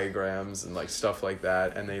like diagrams and like stuff like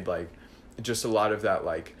that, and they'd like just a lot of that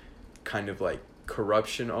like kind of like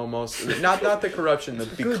corruption almost not the corruption, the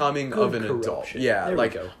becoming good of an adult. corruption. Yeah, There we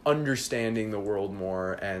like go. understanding the world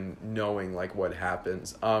more and knowing like what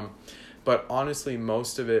happens. But honestly,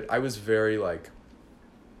 most of it, I was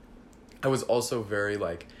also very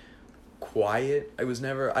like quiet. I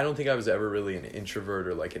don't think I was ever really an introvert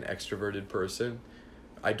or like an extroverted person.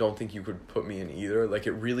 I don't think you could put me in either. Like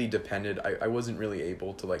it really depended. I wasn't really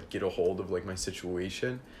able to like get a hold of like my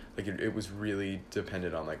situation. Like it was really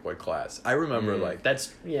dependent on like what class. I remember like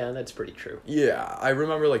That's pretty true. yeah, I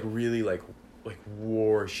remember like really like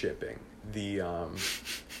worshipping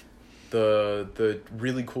the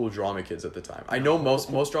really cool drama kids at the time. I know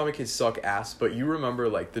most drama kids suck ass, but you remember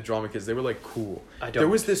like the drama kids, they were like cool. I don't. There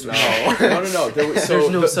was this No. no. There was, so There's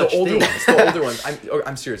no such the older thing. ones, the older ones.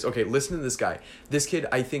 I'm serious. Okay, listen to this guy. This kid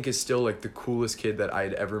I think is still like the coolest kid that I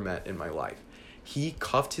had ever met in my life. He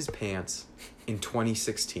cuffed his pants in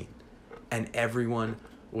 2016, and everyone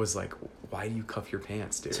was like, "Why do you cuff your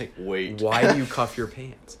pants, dude? It's like, wait. Why do you cuff your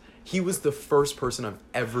pants?" He was the first person I've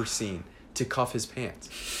ever seen to cuff his pants,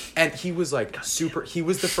 and he was like he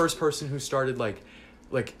was the first person who started like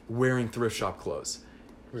wearing thrift shop clothes.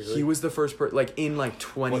 Really? He was the first person like in like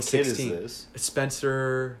 2016. What kid is this?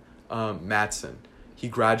 Spencer Matson. He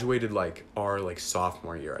graduated like our like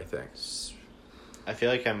sophomore year, I think. I feel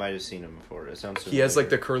like I might have seen him before. It sounds familiar. He has like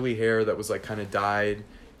the curly hair that was like kind of dyed,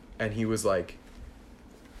 and he was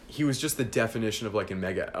just the definition of like a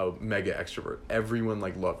mega extrovert. Everyone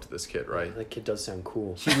like loved this kid, right? That kid does sound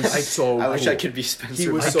cool. He was so I wish cool. I could be Spencer. He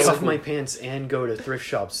was I so cuff cool. my pants and go to thrift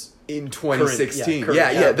shops. In 2016. Current,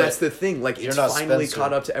 Yeah, that's the thing. Like, You're it's not finally Spencer.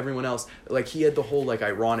 caught up to everyone else. Like, he had the whole, like,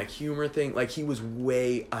 ironic humor thing. Like, he was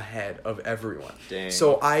way ahead of everyone. Dang.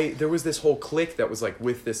 So, there was this whole clique that was, like,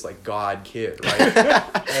 with this, like, God kid,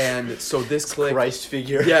 right? And so this clique... Christ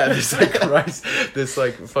figure. Yeah, this, like, Christ... This,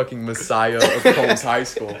 like, fucking messiah of Combs High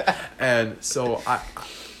School. And so,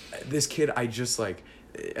 this kid, I just, like...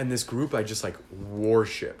 And this group, I just, like,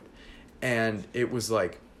 worshipped. And it was,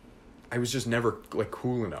 like... I was just never, like,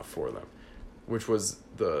 cool enough for them. Which was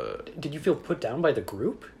the... Did you feel put down by the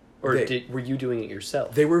group? Or were you doing it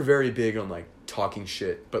yourself? They were very big on, like, talking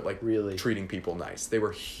shit, but, like, Really? treating people nice. They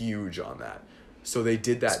were huge on that. So they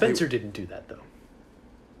did that. Spencer didn't do that, though.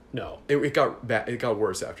 No. It got bad. It got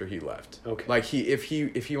worse after he left. Okay. Like, if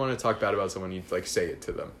he wanted to talk bad about someone, he'd, like, say it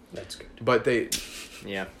to them. That's good. But they...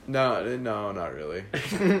 Yeah. No, not really.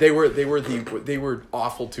 They were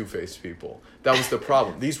awful two-faced people. That was the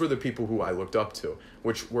problem. These were the people who I looked up to,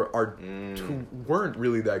 which who weren't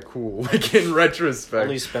really that cool. Like, in retrospect.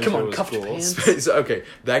 Only Spencer Come on, was cuffed cool. pants. Okay,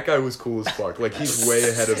 that guy was cool as fuck. Like, he's way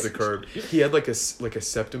ahead of the curve. He had like a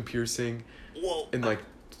septum piercing. Whoa. In like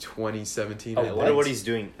 2017. Oh, I wonder what he's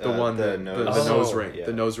doing. The nose ring. Yeah.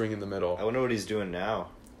 The nose ring in the middle. I wonder what he's doing now.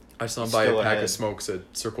 I saw him He's buy a still pack ahead. of smokes at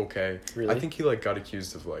Circle K. Really? I think he like got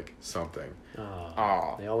accused of like something.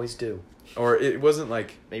 Aw. They always do. Or it wasn't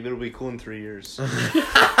like... Maybe it'll be cool in 3 years.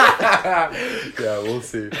 Yeah, we'll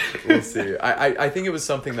see. I think it was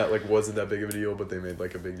something that like wasn't that big of a deal, but they made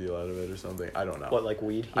like a big deal out of it or something. I don't know. What, like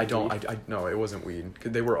weed? No, it wasn't weed.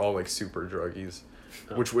 'Cause they were all like super druggies,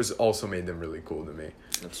 which was also made them really cool to me.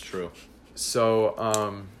 That's true. So,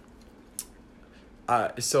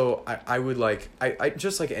 I would like, I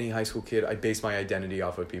just like any high school kid, I base my identity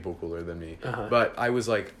off of people cooler than me. Uh-huh. But I was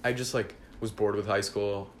like, I just like was bored with high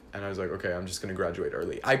school, and I was like, okay, I'm just gonna graduate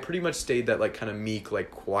early. I pretty much stayed that like kind of meek,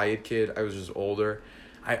 like quiet kid. I was just older.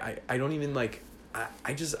 I don't even like,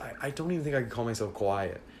 I don't even think I could call myself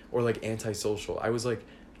quiet or like antisocial. I was like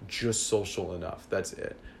just social enough. That's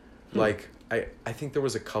it. Like, I think there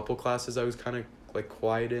was a couple classes I was kind of like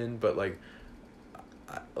quiet in, but like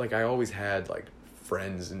I always had like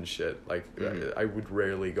friends and shit. Like I would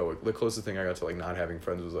rarely go. The closest thing I got to like not having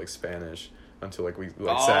friends was like Spanish until like we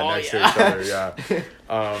like sat next to each other.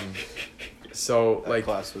 Yeah. So That like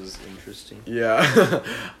class was interesting. yeah.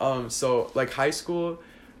 So like high school,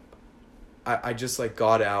 I just like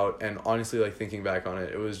got out, and honestly like thinking back on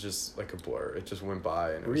it, it was just like a blur. It just went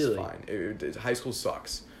by and it was fine. High school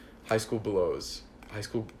sucks. High school blows. High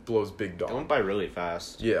school blows big dog. It went by really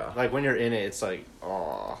fast. Yeah. Like when you're in it, it's like,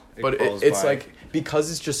 But blows it's by. like, because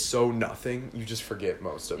it's just so nothing, you just forget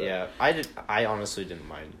most of it. Yeah, I honestly didn't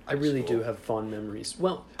mind. I really school. do have fond memories.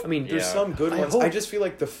 Well, I mean, There's Yeah. some good I ones. hope- I just feel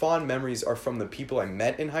like the fond memories are from the people I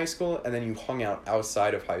met in high school, and then you hung out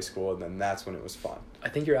outside of high school, and then that's when it was fun. I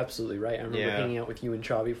think you're absolutely right. I remember Yeah. hanging out with you and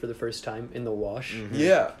Chavi for the first time in the wash. Mhm.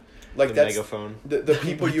 Yeah. Like The that's megaphone. the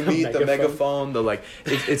people you The meet, the megaphone. megaphone, the like,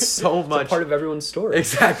 it's so It's much a part of everyone's story.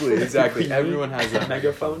 Exactly. You Everyone meet has that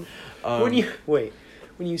megaphone. When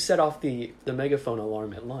you set off the megaphone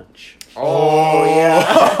alarm at lunch. Oh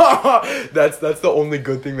yeah. that's the only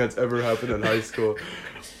good thing that's ever happened in high school.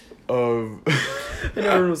 And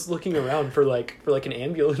everyone was looking around for an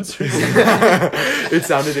ambulance or something. It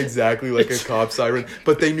sounded exactly like a cop siren,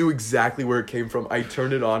 but they knew exactly where it came from. I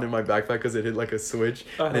turned it on in my backpack because it hit like a switch,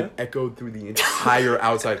 and it echoed through the entire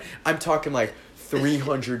outside. I'm talking like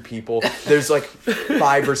 300 people. There's like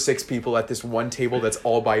 5 or 6 people at this one table that's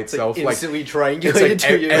all by itself. Like instantly it's triangulated like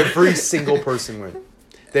to you. every single person went.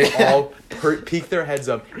 They all peeked their heads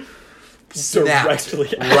up. Snapped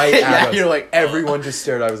Directly. right at Yeah, us. you're like, everyone just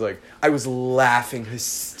stared. I was laughing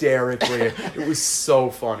hysterically. It was so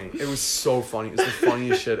funny. It was the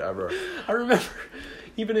funniest shit ever. I remember,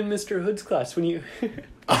 even in Mr. Hood's class, when you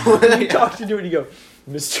Yeah. talked into it, you go,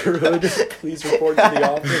 "Mr. Hood, please report to the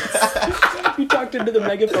office." You talked into the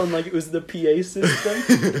megaphone like it was the PA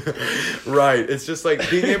system. Right. It's just like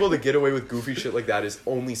being able to get away with goofy shit like that is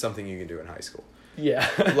only something you can do in high school. Yeah.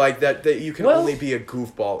 Like that you can Well- only be a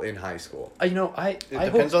goofball in high school. I It I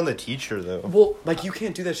depends hope, on the teacher, though. well, Like you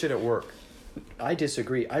can't do that shit at work. I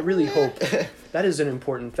disagree. I really hope that is an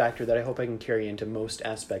important factor that I hope I can carry into most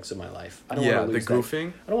aspects of my life. I don't Yeah, want to the lose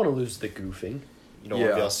goofing. I don't want to lose the goofing. You don't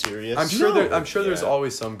want to be all serious. I'm sure there's Yeah.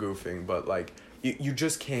 always some goofing, but like you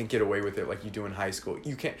just can't get away with it like you do in high school.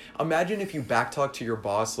 You can't imagine if you backtalk to your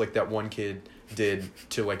boss like that one kid did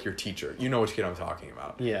to like your teacher. You know which kid I'm talking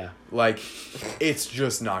about. Yeah. Like, it's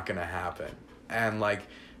just not gonna happen. And like,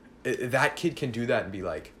 that kid can do that and be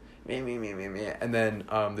like, me, and then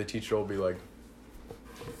the teacher will be like,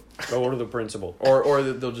 go to the principal, or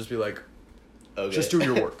they'll just be like, okay. Just do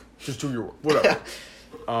your work. Just do your work.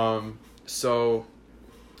 Whatever. So,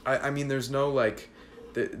 I mean, there's no like,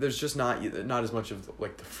 there's just not as much of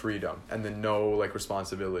like the freedom and the no like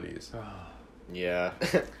responsibilities. Yeah.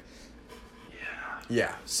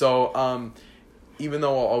 Yeah. So, even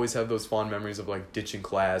though I'll always have those fond memories of like ditching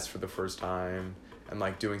class for the first time and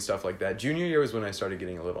like doing stuff like that, junior year was when I started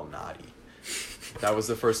getting a little naughty. That was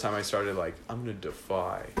the first time I started like, I'm gonna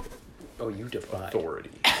defy. Oh, you defied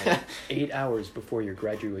authority. 8 hours before your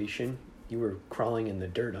graduation, you were crawling in the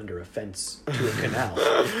dirt under a fence to a canal.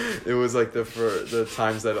 It was like the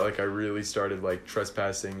times that like I really started like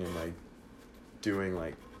trespassing and like doing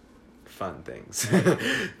like fun things.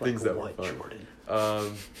 Things that what, were fun.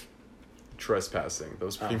 Jordan? Trespassing. That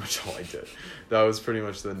was pretty much all I did. That was pretty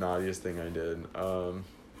much the naughtiest thing I did.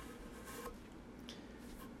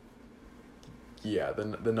 Yeah,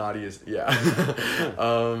 the naughtiest, yeah.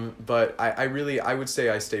 But I would say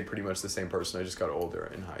I stayed pretty much the same person. I just got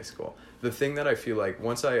older in high school. The thing that I feel like,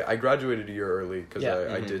 once I graduated a year early, because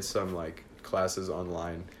I did some, like, classes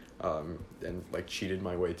online, and, like, cheated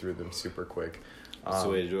my way through them super quick. That's the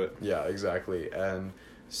way to do it. Yeah, exactly. And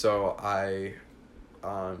so I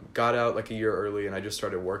got out, like, a year early, and I just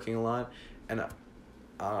started working a lot. And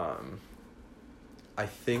I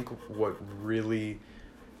think what really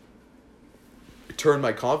turned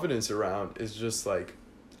my confidence around is just like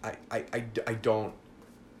I don't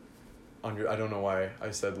know why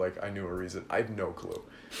I said like I knew a reason. I have no clue.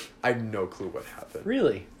 I have no clue what happened.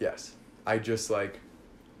 Really? Yes. I just like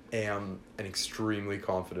am an extremely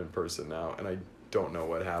confident person now, and I don't know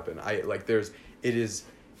what happened. It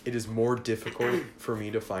is more difficult for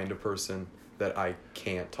me to find a person that I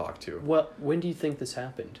can't talk to. Well, when do you think this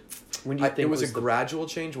happened? When do you think it was a gradual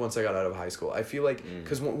change once I got out of high school. I feel like,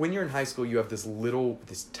 because when you're in high school, you have this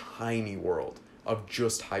tiny world of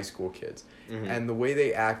just high school kids. Mm-hmm. And the way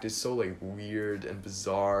they act is so, like, weird and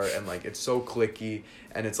bizarre, and, like, it's so cliquey,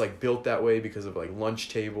 and it's, like, built that way because of, like, lunch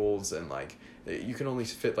tables, and, like, you can only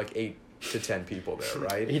fit, like, 8 to 10 people there,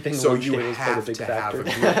 right? You think so lunch you tables have play to a big have a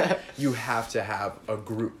factor? group. You have to have a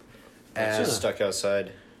group. It's just stuck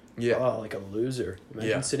outside. Yeah. Oh, like a loser.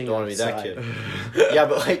 Imagine sitting don't outside. want to be that kid. Yeah,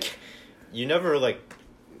 but, like, you never, like,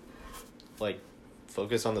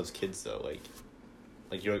 focus on those kids, though. Like,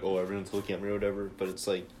 you're like, oh, everyone's looking at me or whatever, but it's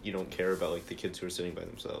like, you don't care about, like, the kids who are sitting by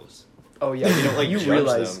themselves. Oh, yeah. You don't, like, you judge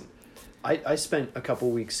realize them. I spent a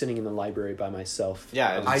couple weeks sitting in the library by myself.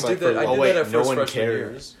 Yeah, I did that at first no one freshman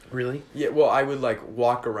cares. year. Really? Yeah, well, I would, like,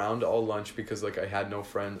 walk around all lunch because, like, I had no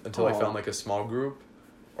friends until I Oh. found, like, a small group.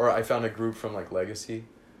 Or I found a group from, like, Legacy.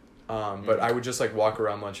 But I would just, like, walk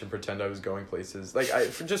around lunch and pretend I was going places. Like,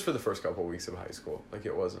 just for the first couple of weeks of high school. Like,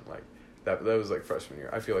 it wasn't, like, that was, like, freshman year.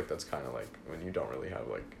 I feel like that's kind of, like, when you don't really have,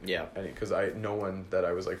 like... Yeah. Any... Because no one that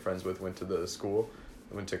I was, like, friends with went to the school.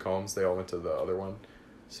 Went to Combs. They all went to the other one.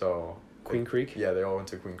 So... Queen Creek? Yeah, they all went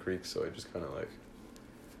to Queen Creek, so I just kind of, like...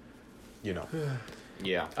 You know.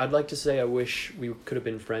 Yeah. I'd like to say I wish we could have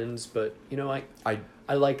been friends, but, you know, I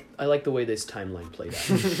like the way this timeline played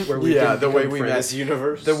out. Where we yeah, didn't the way become we friends. met. This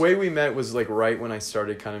universe. The way we met was like right when I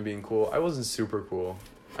started kind of being cool. I wasn't super cool.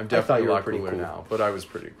 I'm thought definitely you a were lot pretty cooler cool. now, but I was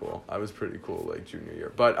pretty cool. I was pretty cool like junior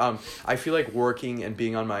year. But I feel like working and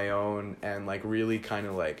being on my own and like really kind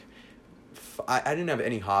of like I didn't have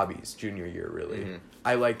any hobbies junior year really. Mm-hmm.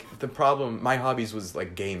 I like the problem. My hobbies was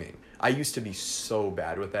like gaming. I used to be so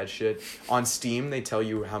bad with that shit. On Steam, they tell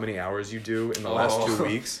you how many hours you do in the last 2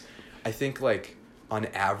 weeks. I think like on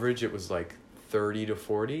average it was like 30 to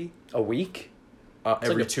 40 A week?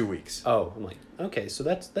 every like 2 weeks. Oh, I'm like, okay, so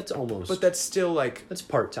that's almost... But that's still like That's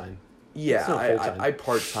part-time. yeah. It's not full-time. I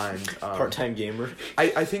part-time. Part-time gamer.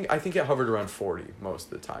 I think it hovered around 40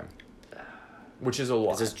 most of the time, which is a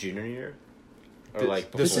lot. Is this junior year? Or This-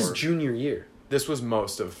 like This is before? junior year. This was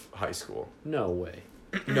most of high school. No way.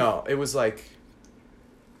 No, it was like.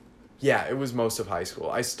 Yeah, it was most of high school.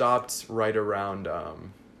 I stopped right around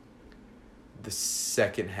the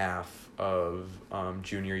second half of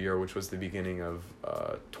junior year, which was the beginning of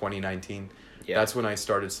 2019. Yeah. That's when I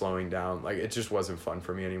started slowing down. Like, it just wasn't fun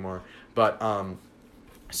for me anymore. But,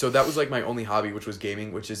 so that was, like, my only hobby, which was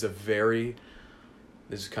gaming, which is this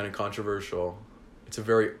is kind of controversial. It's a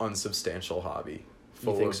very unsubstantial hobby.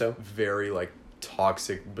 You think so? Very, like,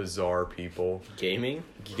 toxic, bizarre people. Gaming?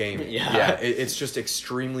 Gaming. Yeah. Yeah, it's just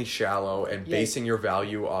extremely shallow and Yeah. basing your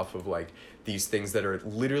value off of, like, these things that are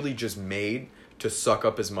literally just made to suck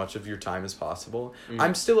up as much of your time as possible.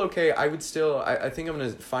 I'm still okay. I think I'm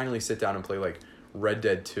going to finally sit down and play, like, Red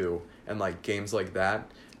Dead 2 and, like, games like that,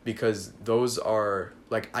 because those are,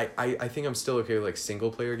 like, I think I'm still okay with, like,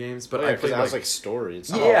 single-player games, but I play, like story. It's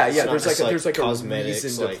there's not there's like a cosmetics,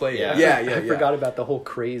 reason to play it. I forgot about the whole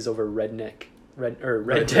craze over Red Dead.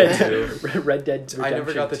 Red Dead. I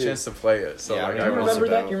never got the chance to play it, so like, I remember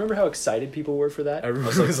that. You remember how excited people were for that?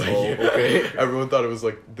 Everyone was like, oh, okay. Everyone thought it was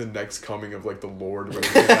like the next coming of like the Lord when it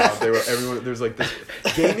came out. There's like this.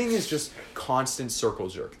 Gaming is just constant circle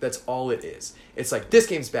jerk. That's all it is. It's like, this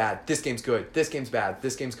game's bad, this game's good, this game's bad,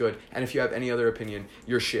 this game's good, and if you have any other opinion,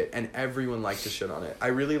 you're shit. And everyone liked to shit on it. I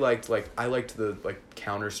really liked the like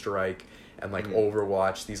Counter-Strike and like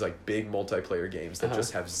Overwatch, these like big multiplayer games that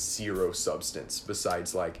just have zero substance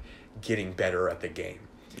besides like getting better at the game.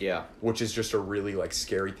 Yeah. Which is just a really like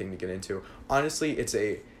scary thing to get into. Honestly,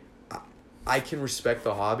 I can respect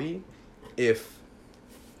the hobby if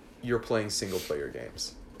you're playing single player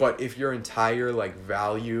games. But if your entire like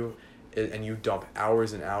value and you dump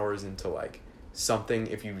hours and hours into like something,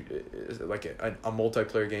 if you like a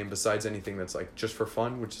multiplayer game besides anything that's like just for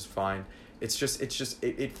fun, which is fine,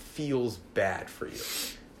 it feels bad for you.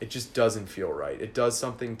 It just doesn't feel right. It does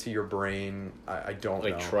something to your brain. I don't know.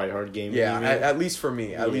 Like try hard gaming. Yeah, at least for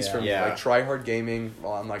me. Yeah. Like try hard gaming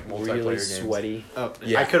on like multiplayer really games. Sweaty.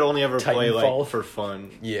 I could only ever play Titanfall. like for fun.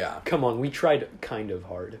 Yeah. Come on, we tried kind of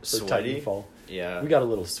hard for Sweaty? Titanfall. Yeah. We got a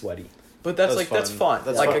little sweaty. But that's fun. That's fun.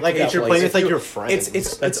 That's like fun. Like if you're playing with like your friends.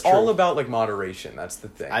 It's all about like moderation. That's the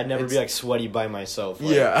thing. I'd never be like sweaty by myself.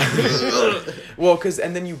 Like. Yeah. Well,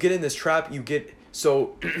 and then you get in this trap.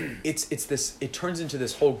 So it's this. It turns into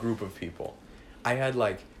this whole group of people. I had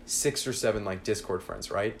like 6 or 7 like Discord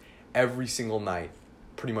friends. Right. Every single night,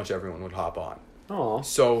 pretty much everyone would hop on. Oh.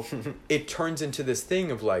 So it turns into this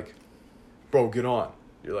thing of like, bro, get on.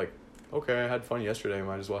 You're like, okay, I had fun yesterday.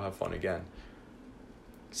 Might as well have fun again.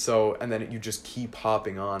 So, and then you just keep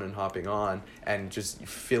hopping on and just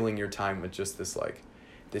filling your time with just this, like,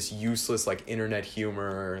 this useless, like, internet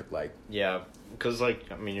humor, like... Yeah, because, like,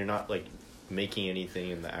 I mean, you're not, like, making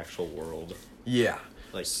anything in the actual world. Yeah.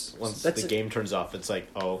 Like, once the game turns off, it's like,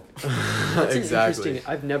 oh. That's exactly. Interesting.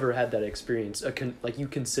 I've never had that experience. Like, you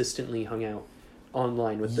consistently hung out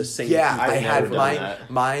online with the same people. I had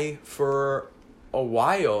my, for a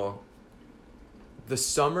while, the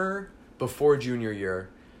summer before junior year...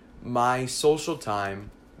 My social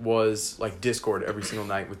time was like Discord every single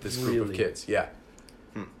night with this group of kids. Yeah.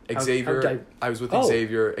 Xavier, I was with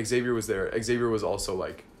Xavier. Xavier was there. Xavier was also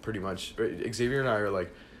like pretty much. Xavier and I are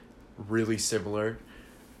like really similar.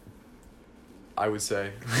 I would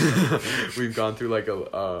say we've gone through like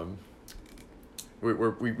a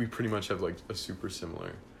we pretty much have like a super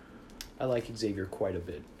similar. I like Xavier quite a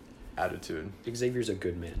bit. Attitude. Xavier's a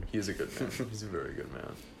good man. He is a good man. He's a very good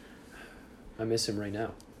man. I miss him right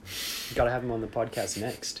now. Gotta have him on the podcast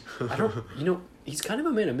next. He's kind of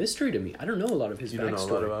a man of mystery to me. I don't know a lot of his backstory. You don't know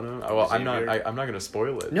a lot about him? Well, I'm not going to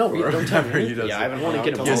spoil it. No, don't tell me. He does. Yeah, I want to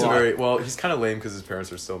get him. He's kind of lame because his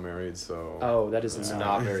parents are still married. So. Oh, that is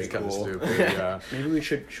not very cool. Kind of stupid. Yeah. Maybe we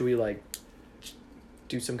should we like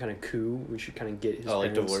do some kind of coup? We should kind of get his parents.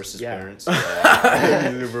 Like divorce his parents. Yeah.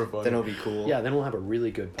 Super funny. Then it'll be cool. Yeah, then we'll have a really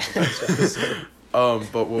good podcast episode.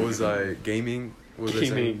 But what was I gaming?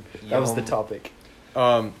 Gaming. That was the topic.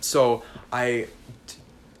 So I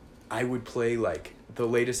would play like the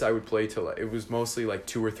latest I would play till it was mostly like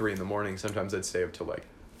 2 or 3 in the morning. Sometimes I'd stay up till like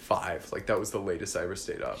 5. Like that was the latest I ever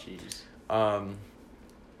stayed up. Jeez.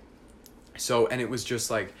 So and it was just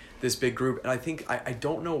like this big group, and I think I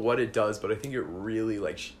don't know what it does, but I think it really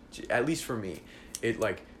like at least for me, it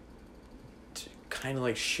like kind of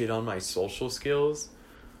like shit on my social skills.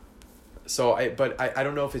 So I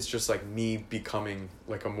don't know if it's just like me becoming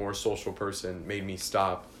like a more social person made me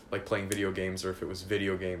stop like playing video games, or if it was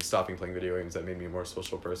stopping playing video games that made me a more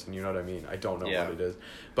social person. You know what I mean? I don't know what it is.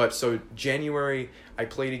 But so January I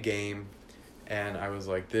played a game and I was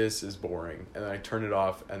like, this is boring. And then I turned it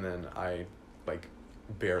off, and then I like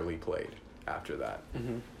barely played after that.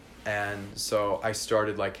 Mm-hmm. And so I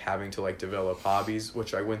started like having to like develop hobbies,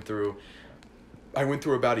 which I went through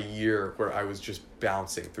about a year where I was just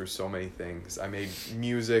bouncing through so many things. I made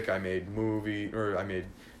music, I made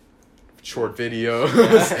short videos.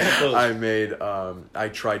 I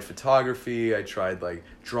tried photography, I tried like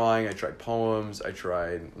drawing, I tried poems, I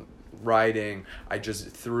tried writing. I just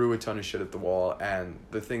threw a ton of shit at the wall, and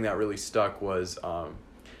the thing that really stuck was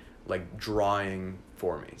like drawing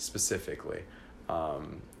for me specifically.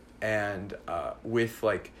 And with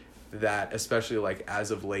like that, especially like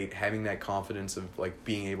as of late, having that confidence of like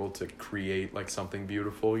being able to create like something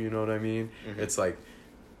beautiful, you know what I mean? It's like,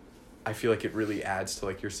 I feel like it really adds to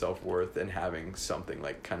like your self-worth and having something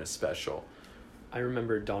like kind of special. I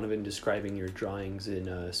remember Donovan describing your drawings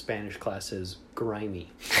in Spanish class as grimy.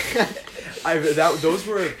 Those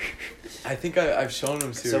were, I think I've shown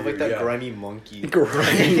them to you. Stuff like that grimy monkey.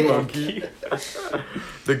 Grimy monkey.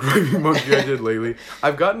 The grimy monkey I did lately.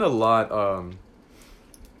 I've gotten a lot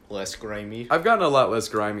less grimy. I've gotten a lot less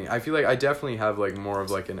grimy. I feel like I definitely have like more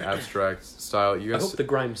of like an abstract style. You guys, I hope the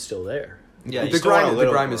grime's still there. Yeah, the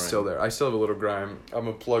grime is still there. I still have a little grime. I'm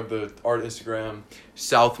gonna plug the art Instagram,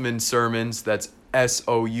 Southman Sermons. That's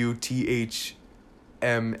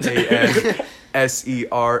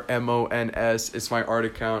SOUTHMANSERMONS. It's my art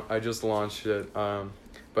account. I just launched it.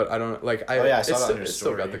 But I don't like. I saw that on your it's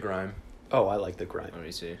still got story. the grime. Oh, I like the grime. Let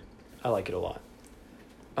me see. I like it a lot.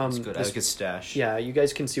 It's good. I like his stash. Yeah, you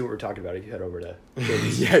guys can see what we're talking about if you head over to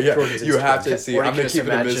Jordan's, Yeah. Jordan's You have to Instagram. see. Or you I'm gonna can keep it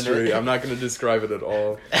a imagine mystery. it. I'm not gonna describe it at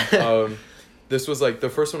all. This was like the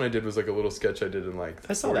first one I did was like a little sketch I did in like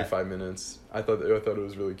I saw that. 45 minutes. I thought it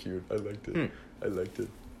was really cute. I liked it. I liked it.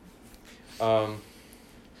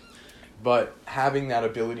 But having that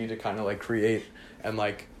ability to kind of like create and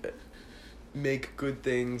like make good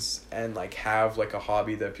things and like have like a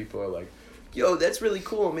hobby that people are like, yo, that's really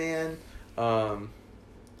cool, man.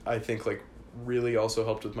 I think like really also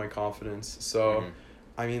helped with my confidence. So,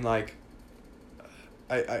 I mean, like,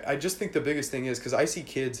 I just think the biggest thing is because I see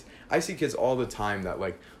kids all the time that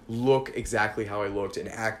like look exactly how I looked and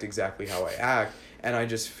act exactly how I act, and I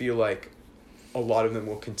just feel like a lot of them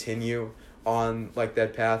will continue on like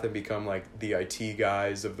that path and become like the IT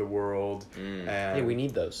guys of the world. And Hey, we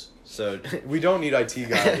need those. So we don't need IT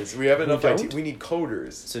guys. We have enough don't? IT. We need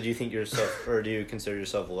coders. So do you think yourself, or do you consider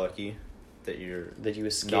yourself lucky that you're That you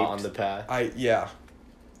escaped. not on the path? I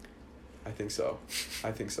think so.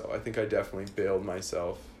 I think I definitely bailed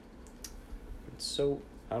myself It's so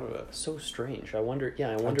out of it. so strange. I wonder.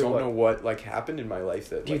 Yeah, I I wonder. don't know what like happened in my life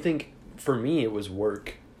that. Do you like, think for me it was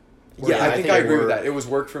work? Yeah, I think I agree with work. that. It was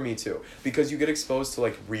work for me too, because you get exposed to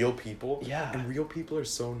like real people. Yeah. And real people are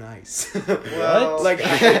so nice. Well, Like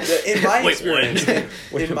in my Wait, experience,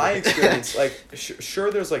 what? in my experience, like sure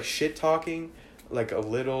there's like shit talking, like a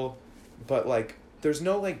little, but like there's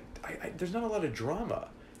no like there's not a lot of drama,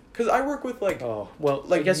 because I work with like I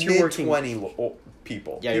guess you're working. mid-20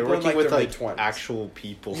 people. Yeah, people you're working with their like mid-20s. actual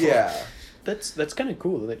people. Yeah. That's kind of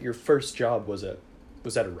cool that your first job was at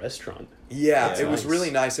a restaurant. Yeah, That's it was nice. really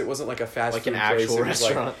nice. It wasn't like a fast Like food an place. actual It was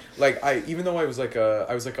restaurant. like I even though I was like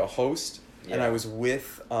a host and Yeah. I was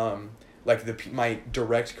with like my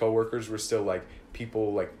direct coworkers were still like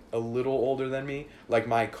people like a little older than me. Like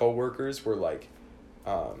my coworkers were like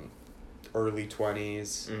early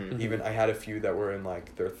 20s. Mhm. Even I had a few that were in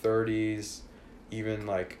like their 30s. Even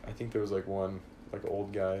like I think there was like one like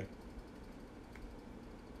old guy.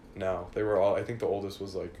 No, they were all I think the oldest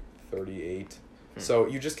was like 38. So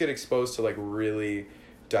you just get exposed to like really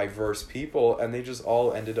diverse people, and they just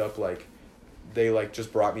all ended up like they like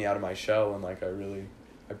just brought me out of my shell, and like I really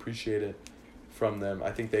appreciate it from them.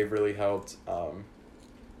 I think they've really helped, and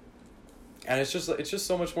it's just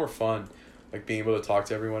so much more fun, like being able to talk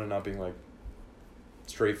to everyone and not being like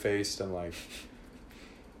straight faced and like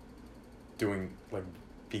doing like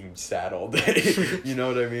being sad all day. You know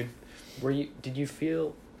what I mean? Were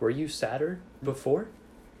you sadder before?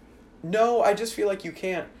 No, I just feel like you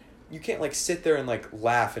can't like sit there and like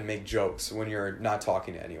laugh and make jokes when you're not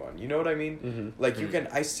talking to anyone. You know what I mean? Mm-hmm. Like you can.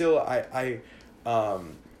 I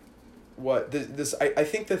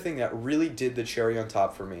think the thing that really did the cherry on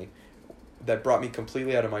top for me, that brought me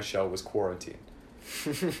completely out of my shell, was quarantine.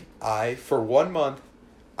 For 1 month,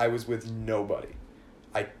 I was with nobody.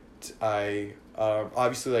 I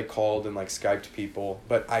obviously like called and like Skyped people,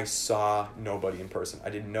 but I saw nobody in person. I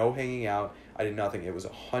did no hanging out. I did nothing. It was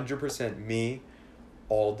 100% me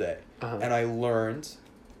all day. Uh-huh. And I learned,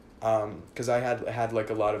 because I had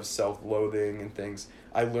like a lot of self-loathing and things.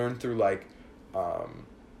 I learned through like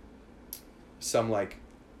some like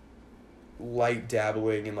light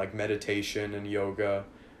dabbling in like meditation and yoga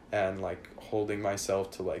and like holding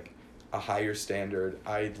myself to like a higher standard.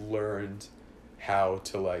 I learned how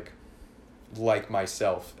to like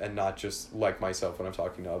myself and not just like myself when I'm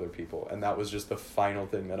talking to other people. And that was just the final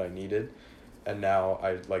thing that I needed. And now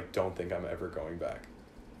I like don't think I'm ever going back.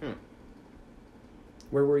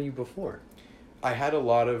 Where were you before? I had a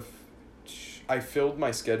lot of I filled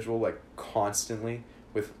my schedule like constantly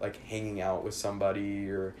with like hanging out with somebody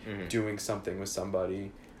or doing something with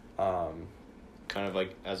somebody. kind of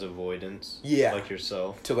like as avoidance. Yeah. Like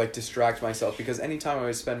yourself. To like distract myself, because anytime I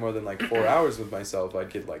would spend more than like 4 hours with myself, I'd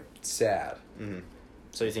get like sad. Mm-hmm.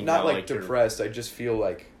 So you think not now, like you're- depressed, I just feel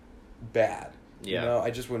like bad. Yeah. You know, I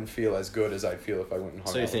just wouldn't feel as good as I'd feel if I went and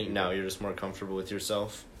hung So you out think with now people. you're just more comfortable with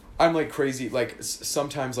yourself? I'm like crazy, like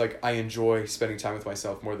sometimes like I enjoy spending time with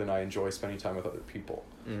myself more than I enjoy spending time with other people.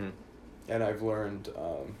 Mm-hmm. And I've learned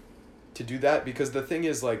to do that, because the thing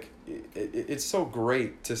is like it's so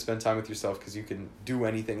great to spend time with yourself because you can do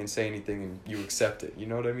anything and say anything and you accept it. You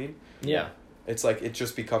know what I mean? Yeah. It's like it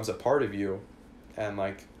just becomes a part of you, and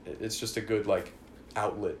like it's just a good like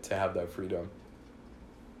outlet to have that freedom.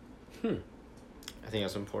 I think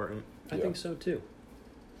that's important. I think so too.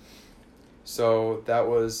 So that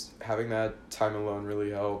was having that time alone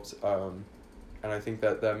really helped, and I think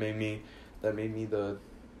that made me the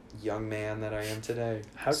young man that I am today.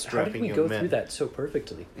 How did Strapping we young go man. through that so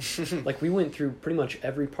perfectly? Like we went through pretty much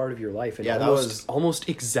every part of your life in Yeah, that almost, was- almost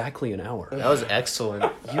exactly an hour. That was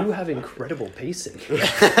excellent. You have incredible pacing.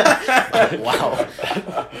 Wow.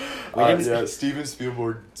 Yeah, Steven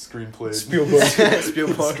Spielberg screenplayed. Spielberg.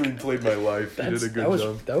 Spielberg. screenplayed my life. He did a good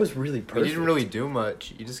job. That was really You perfect. didn't really do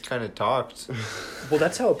much. You just kind of talked. Well,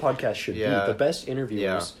 that's how a podcast should Yeah. be. The best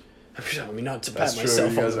interviewers. Yeah. I mean, not to That's pat true,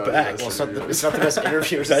 myself you on guys the are the back. best. Well, it's not the best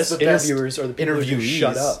interviewers. The It's best the best interviewers are the people who interviewees.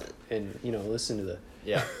 shut up and listen to the.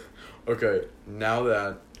 Yeah. Okay, now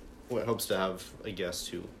that What hopes to have a guest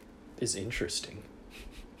who, Is interesting.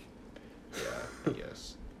 yeah, I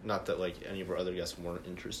guess. Not that like any of our other guests weren't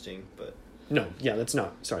interesting, but No, yeah, that's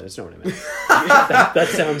not. Sorry, that's not what I meant. that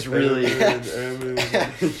sounds really.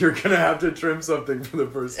 you're gonna have to trim something for the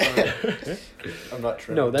first time. I'm not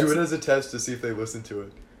trying. No, that's Do it as a test to see if they listen to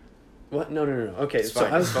it. what? No. Okay, It's so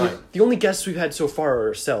fine, it's fine. the only guests we've had so far are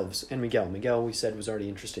ourselves and Miguel. Miguel, we said was already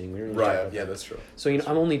interesting. We didn't really talk Right. about Yeah, that. that's true. So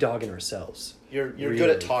I'm only dogging ourselves. You're Really. good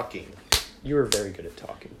at talking. You are very good at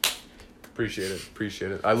talking. Appreciate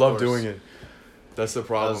it. I love course. doing it. That's the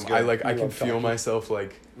problem. good. I like. I You can love feel talking. myself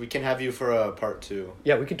like We can have you for a part 2.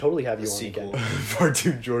 Yeah, we could totally have A you on sequel. again. part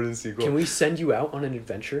 2 Jordan sequel. Can we send you out on an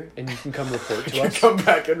adventure and you can come report to Can us? come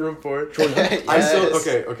back and report? Jordan, I still Yes.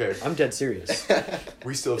 okay. I'm dead serious.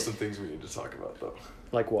 We still have some things we need to talk about though.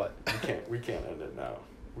 Like what? We can't end it now.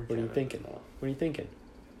 What are you thinking? What are you thinking?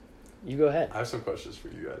 You go ahead. I have some questions for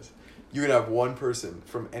you guys. You can have one person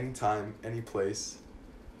from any time, any place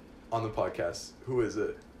on the podcast. Who is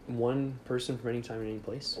it? One person from any time and any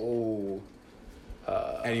place. Oh.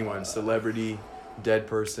 Anyone, celebrity, dead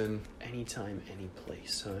person. Anytime, any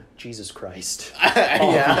place, huh? Jesus Christ.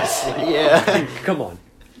 Yeah. Come on.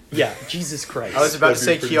 Yeah, Jesus Christ. I was about to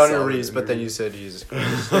say That'd be pretty Keanu solid Reeves, but then interview. you said Jesus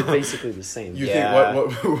Christ. They're basically the same. You Yeah.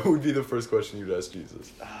 think what would be the first question you'd ask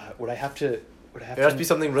Jesus? Would I have to? Would I have It has to? to be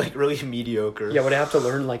something like really mediocre. Yeah, would I have to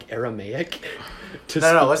learn like Aramaic?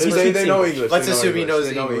 No, let's speak- just They know English. Let's they know assume he knows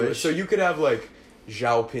They know English. So you could have like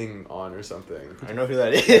Zhao Ping on or something. I know who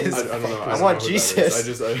that is. I don't know. I don't want know who that is.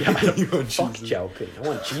 Jesus. You want Fuck Jesus. Zhao Ping. I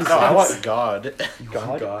want Jesus. No, I want God.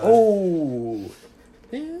 God. God. Oh.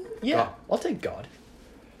 Yeah, God. I'll take God.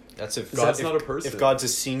 That's if God's if, not a person. If God's a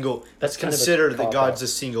single, That's kind of a consider that cop-out. God's a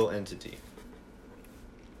single entity.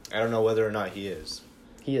 I don't know whether or not he is.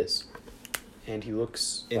 He is, and he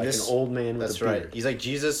looks In like this- an old man with That's a beard. right. He's like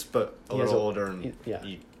Jesus, but a He has little a- older, and yeah.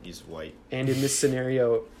 he's white. And in this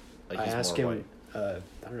scenario, Like I he's ask more him. I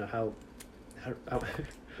don't know how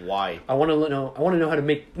Why? I want to know. I want to know how to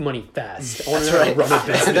make money fast. I want to That's know how to right. run a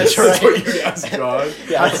business. That's That's right. what you'd ask God.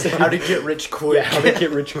 How to get rich quick? Yeah, how to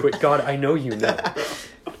get rich quick. God, I know you know.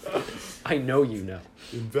 I know you know.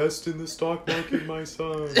 Invest in the stock market, my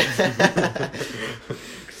son.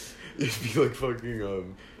 It'd be like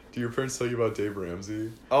fucking do your parents tell you about Dave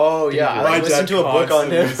Ramsey? Oh yeah, My I listened dad to a book on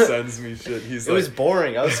constantly him. sends me shit. He's It like, was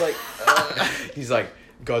boring. I was like, he's like,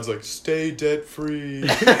 God's like, stay debt free.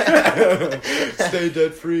 Stay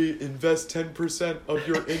debt free. Invest 10% of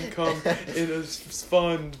your income in a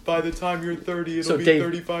fund. By the time you're 30, it'll So be Dave-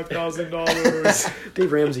 $35,000.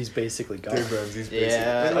 Dave Ramsey's basically God. Dave Ramsey's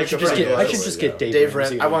Yeah, basically. I should just get- I should just get Dave Dave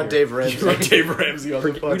Ramsey. I on want here. Dave Ramsey. You want Dave Ramsey on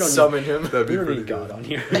the We don't podcast? Summon him. That'd be We don't pretty need God good. on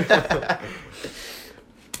here.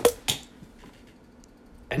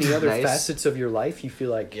 Any other Nice. facets of your life you feel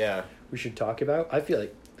like Yeah. we should talk about? I feel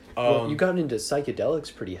like well, you Um, got into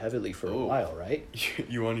psychedelics pretty heavily for a Ooh. while, right?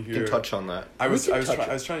 You want to You hear? can touch on that. I We was can I was touch try, it.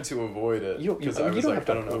 I was trying to avoid it You- because you I was don't like have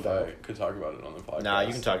to I don't know if hold I out. could talk about it on the podcast. Nah,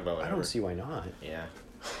 you can talk about I whatever. don't see why not. Yeah.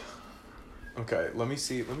 Okay, let me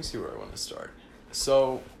see where I want to start.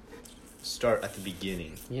 So Start at the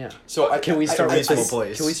beginning. Yeah. so Can we start I- with I- this?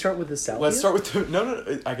 place. Can we start with the salvia? let's start with the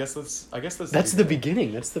no. I guess that's That's the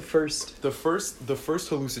beginning. That's the first. The first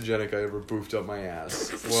hallucinogenic I ever boofed up my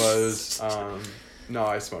ass was No,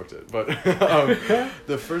 I smoked it, but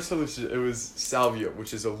the first hallucination, it was salvia,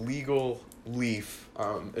 which is a legal leaf.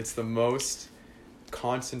 It's the most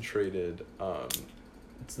concentrated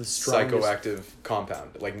It's the strongest, psychoactive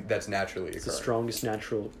compound, like that's naturally it's occurring. the strongest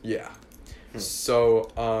natural. Yeah.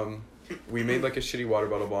 So we made like a shitty water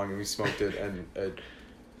bottle bong and we smoked it, and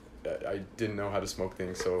I didn't know how to smoke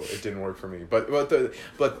things, so it didn't work for me. But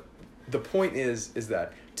the point is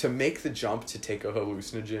that to make the jump to take a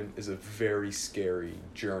hallucinogen is a very scary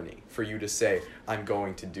journey for you to say, I'm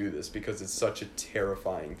going to do this, because it's such a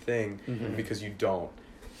terrifying thing, because you don't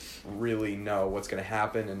really know what's going to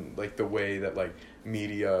happen, and like the way that like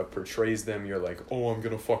media portrays them, you're like, oh, I'm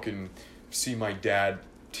going to fucking see my dad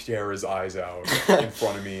tear his eyes out in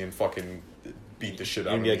front of me and fucking beat the shit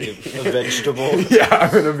out of me. Like a vegetable. Yeah,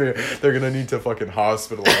 they're gonna need to fucking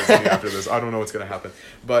hospitalize me after this. I don't know what's gonna happen.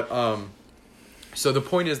 But so the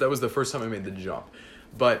point is, that was the first time I made the jump.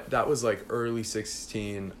 But that was like early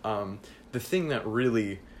 16. The thing that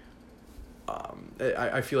really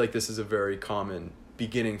I feel like this is a very common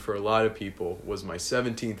beginning for a lot of people, was my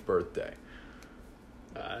 17th birthday.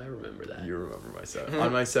 I remember that. You remember my 17th.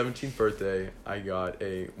 On my 17th birthday, I got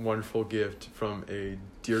a wonderful gift from a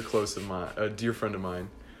dear friend of mine.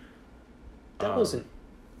 That wasn't.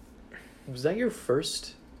 Was that your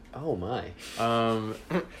first? Oh my.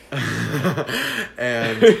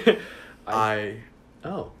 And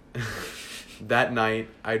Oh. That night,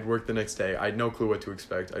 I'd worked the next day. I had no clue what to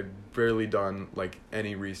expect. I'd barely done like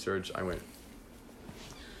any research. I went.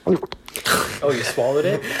 Oh, you swallowed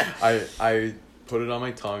it? I put it on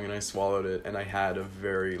my tongue and I swallowed it, and I had a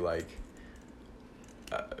very like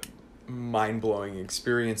mind-blowing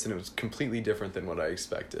experience, and it was completely different than what I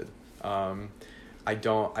expected. I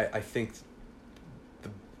think the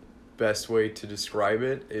best way to describe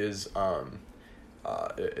it is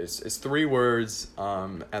it's 3 words,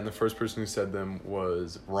 and the first person who said them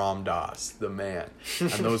was Ram Dass, the man,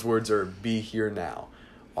 and those words are "be here now."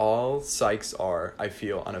 All psychs are, I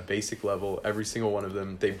feel, on a basic level, every single one of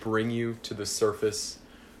them, they bring you to the surface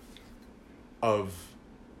of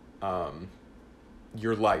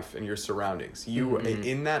your life and your surroundings. You,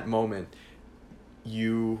 in that moment,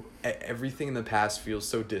 everything in the past feels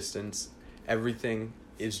so distant. Everything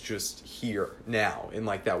is just here, now, in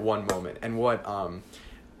like that one moment. And what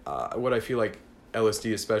I feel like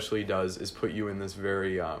LSD especially does is put you in this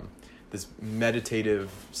very, this meditative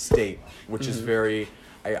state, which is very...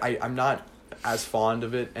 I'm not as fond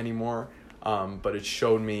of it anymore, but it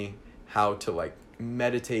showed me how to like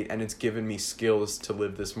meditate, and it's given me skills to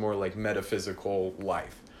live this more like metaphysical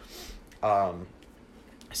life.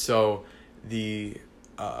 So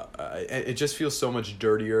it just feels so much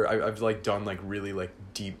dirtier. I've like done like really like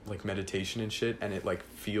deep like meditation and shit, and it like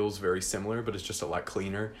feels very similar, but it's just a lot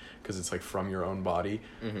cleaner because it's like from your own body.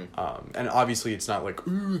 And obviously it's not like,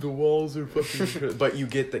 ooh, the walls are fucking but you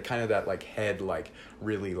get that kind of that like head like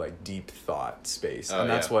really like deep thought space. And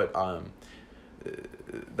that's what a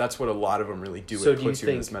lot of them really do. So it puts you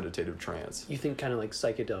in this meditative trance. You think kind of like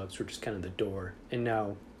psychedelics were just kind of the door, and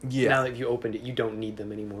now now that you opened it, you don't need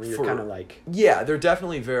them anymore. You're kind of like... Yeah, they're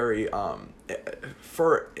definitely very,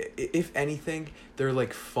 if anything, they're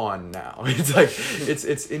like fun now. It's like,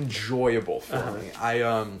 it's enjoyable for me.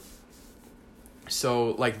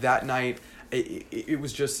 So like that night, it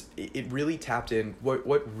was just, it really tapped in.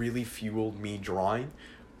 What really fueled me drawing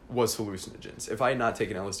was hallucinogens. If I had not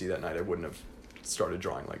taken LSD that night, I wouldn't have started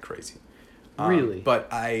drawing like crazy. Really?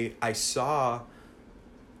 But I saw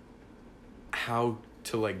how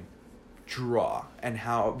to like draw, and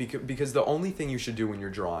how, because the only thing you should do when you're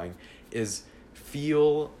drawing is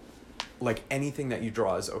feel like anything that you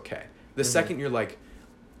draw is okay. The second you're like,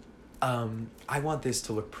 I want this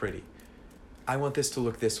to look pretty, I want this to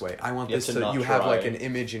look this way, I want this to you have like an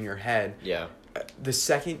image in your head. Yeah. The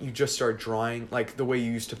second you just start drawing like the way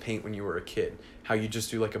you used to paint when you were a kid, how you just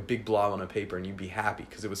do like a big blob on a paper and you'd be happy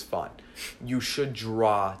because it was fun. You should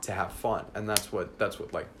draw to have fun, and that's what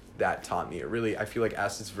like that taught me. It really, I feel like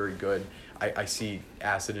acid's very good. I see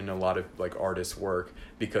acid in a lot of like artists' work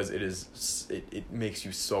because it makes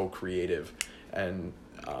you so creative, and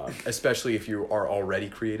especially if you are already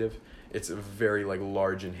creative, it's a very like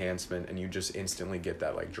large enhancement, and you just instantly get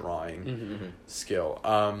that like drawing skill.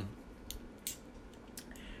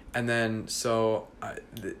 And then so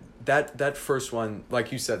that first one,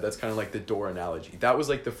 like you said, that's kind of like the door analogy. That was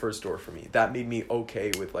like the first door for me. That made me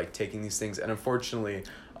okay with like taking these things. And unfortunately,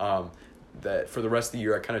 that for the rest of the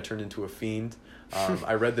year, I kind of turned into a fiend.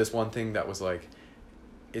 I read this one thing that was like,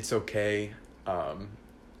 it's okay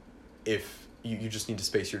if you just need to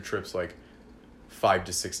space your trips like 5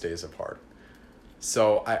 to 6 days apart.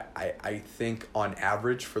 So I think on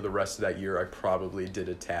average for the rest of that year, I probably did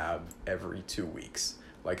a tab every 2 weeks.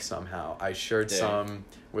 Like somehow I shared some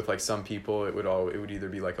with like some people. It would either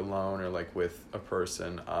be like alone or like with a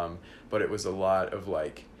person. But it was a lot of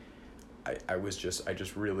like, I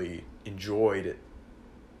just really enjoyed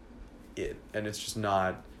it. And it's just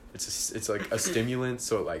not, it's like a stimulant.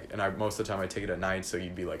 So like, and most of the time I take it at night. So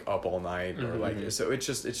you'd be like up all night or like, so it's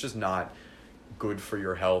just not good for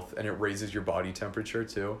your health, and it raises your body temperature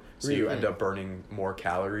too. So you end up burning more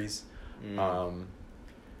calories.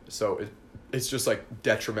 So it's just like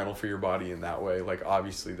detrimental for your body in that way. Like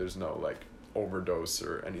obviously there's no like overdose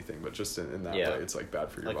or anything, but just in that way it's like bad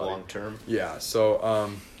for your body. Like long term. Yeah.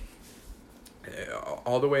 So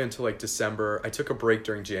all the way until like December, I took a break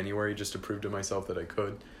during January just to prove to myself that I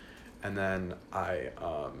could. And then I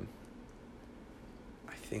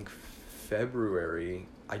think February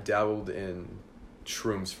I dabbled in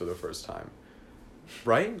shrooms for the first time.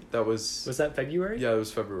 Right? Was that February? Yeah, it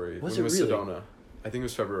was February. Was it really? Sedona. I think it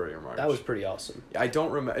was February or March. That was pretty awesome. I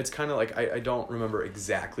don't remember. It's kind of like I don't remember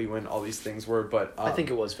exactly when all these things were, but I think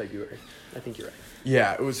it was February. I think you're right.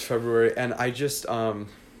 Yeah, it was February, and I just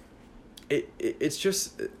it's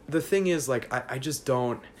just, the thing is like I just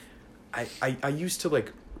don't. I used to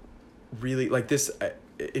like really like this.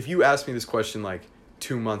 If you asked me this question like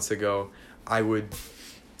 2 months ago, I would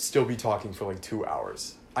still be talking for like 2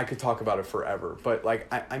 hours. I could talk about it forever, but like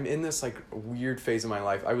I'm in this like weird phase of my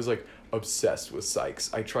life. I was like obsessed with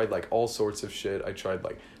psychs. I tried like all sorts of shit. I tried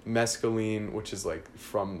like mescaline, which is like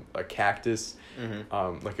from a cactus,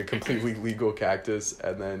 like a completely legal cactus,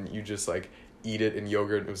 and then you just like eat it in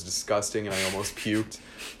yogurt. It was disgusting, and I almost puked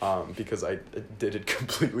because I did it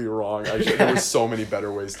completely wrong. There were so many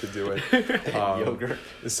better ways to do it. Yogurt.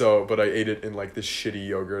 So, but I ate it in like this shitty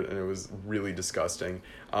yogurt, and it was really disgusting.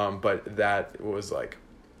 But that was like,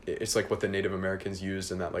 it's like what the Native Americans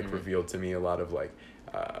used, and that like revealed to me a lot of like,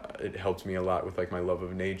 it helped me a lot with like my love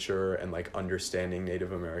of nature and like understanding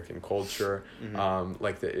Native American culture.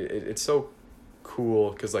 Like it's so cool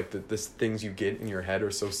because like the things you get in your head are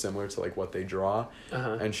so similar to like what they draw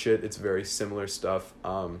and shit. It's very similar stuff.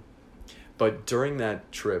 But during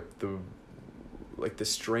that trip, the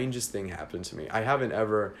strangest thing happened to me. I haven't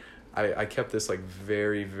ever, I kept this like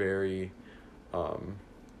very, very,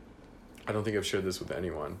 I don't think I've shared this with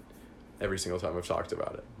anyone every single time I've talked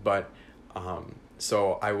about it, but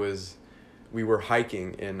so we were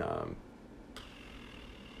hiking in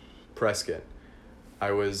Prescott.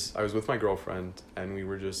 I was with my girlfriend, and we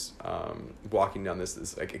were just walking down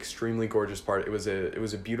this like extremely gorgeous part. It was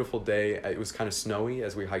a beautiful day. It was kind of snowy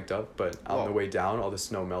as we hiked up, but on the way down, all the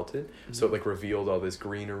snow melted, so it like revealed all this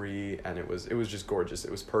greenery, and it was just gorgeous.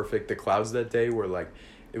 It was perfect. The clouds that day were like,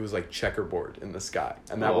 it was like checkerboard in the sky,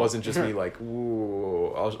 and that wasn't just me like,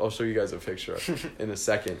 ooh. I'll show you guys a picture in a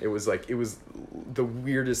second. It was the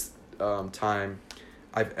weirdest time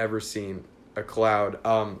I've ever seen a cloud.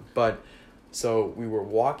 But so we were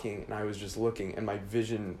walking, and I was just looking, and my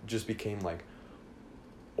vision just became like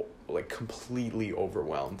completely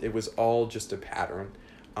overwhelmed. It was all just a pattern,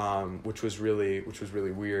 which was really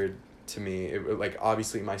weird to me. It, like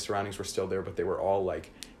obviously my surroundings were still there, but they were all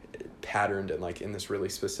like patterned and like in this really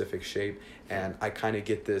specific shape, and I kind of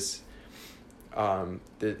get this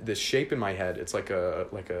this shape in my head. It's like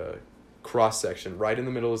a cross section. Right in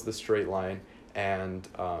the middle is the straight line, and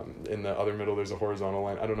in the other middle there's a horizontal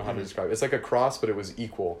line. I don't know how to describe it. It's like a cross, but it was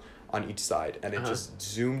equal on each side, and it just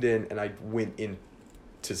zoomed in, and I went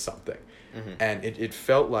into something, and it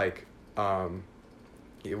felt like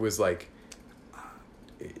it was like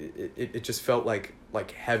it just felt like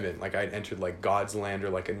heaven, like I'd entered like God's land or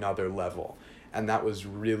like another level. And that was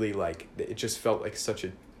really like, it just felt like such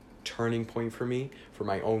a turning point for me, for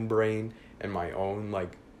my own brain and my own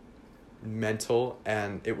like mental.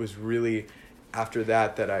 And it was really after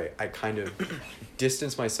that I kind of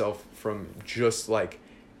distanced myself from just like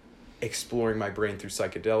exploring my brain through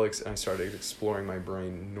psychedelics, and I started exploring my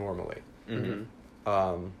brain normally,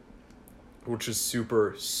 which is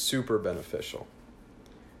super, super beneficial.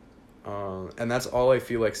 And that's all I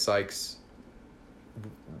feel like psychs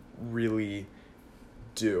really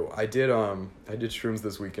do. I did shrooms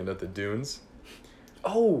this weekend at the Dunes.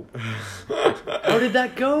 Oh, how did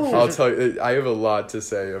that go? I'll tell you, I have a lot to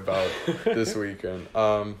say about this weekend.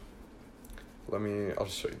 I'll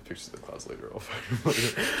just show you pictures of the clouds later. I'll find them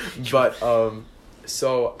later. But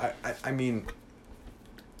so I mean,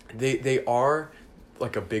 they are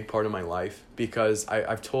like a big part of my life, because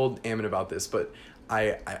I've told Ammon about this, but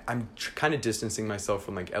I'm kind of distancing myself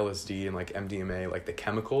from like LSD and like MDMA, like the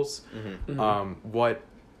chemicals.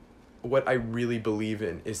 What I really believe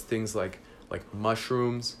in is things like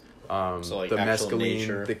mushrooms, So, like, the actual mescaline,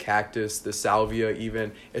 nature. the cactus, the salvia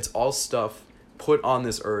even. It's all stuff put on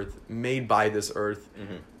this earth, made by this earth.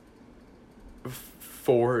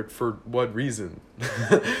 For what reason?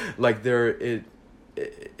 Like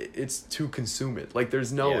it's to consume it. Like there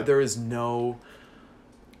is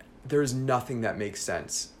nothing that makes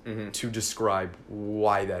sense to describe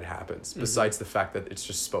why that happens besides the fact that it's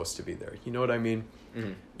just supposed to be there. You know what I mean?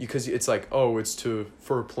 Because it's like, oh, it's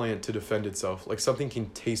for a plant to defend itself. Like something can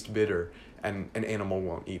taste bitter and an animal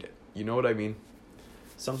won't eat it. You know what I mean?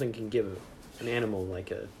 Something can give an animal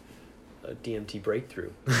like a DMT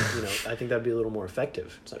breakthrough. You know, I think that'd be a little more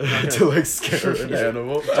effective. It's like, I'm not To like scare an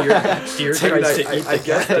animal. Deer tries to eat I the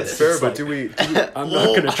guess cactus. that's fair, It's but like, do we I'm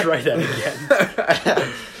not gonna try that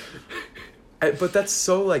again. But that's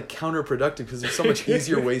so like counterproductive because there's so much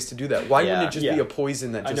easier ways to do that. Why wouldn't it just be a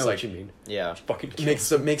poison that I just know like what you mean. Yeah. Fucking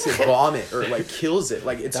makes it vomit or like kills it?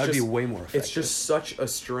 Like it's that would just be way more effective. it's just such a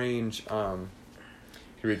strange. Here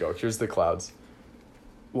we go. Here's the clouds.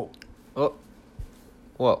 Whoa. Oh.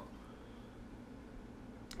 Well.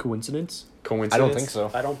 Coincidence? Coincidence? I don't think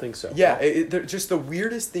so. I don't think so. Yeah, they're just the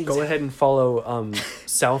weirdest things. Go ahead and follow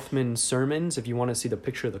Southman Sermons if you want to see the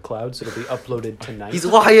picture of the clouds. It'll be uploaded tonight. He's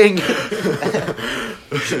lying.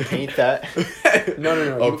 You should paint that.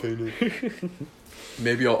 No. I'll paint it.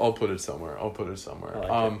 Maybe I'll put it somewhere. I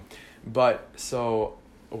like it. But so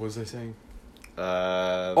what was I saying?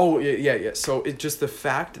 Yeah. So it just the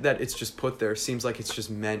fact that it's just put there seems like it's just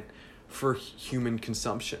meant for human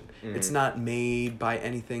consumption. It's not made by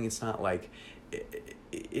anything. It's not like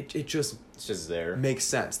it just It's just there. makes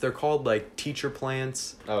sense. They're called like teacher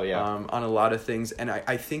plants. Oh, yeah. On a lot of things, and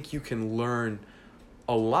I think you can learn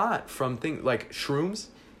a lot from things like shrooms.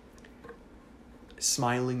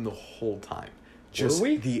 Smiling the whole time. Just Were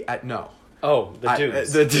we? No. Oh, the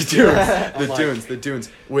dunes. The dunes.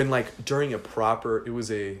 When like during it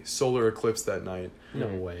was a solar eclipse that night. No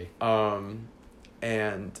way.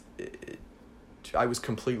 And I was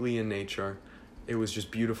completely in nature. It was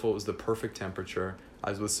just beautiful. It was the perfect temperature.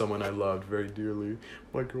 I was with someone I loved very dearly,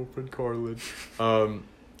 my girlfriend Carlin.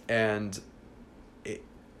 And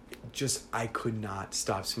I could not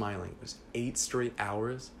stop smiling. It was 8 straight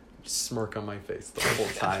hours. Smirk on my face the whole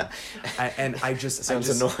time. Sounds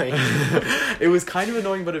annoying. It was kind of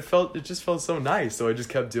annoying, but it just felt so nice, so I just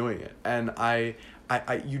kept doing it. And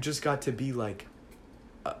you just got to be like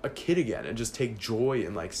a kid again and just take joy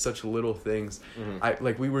in like such little things.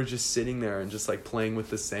 We were just sitting there and just like playing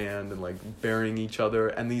with the sand and like burying each other,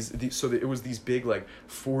 and it was these big like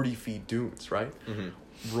 40 feet dunes, right?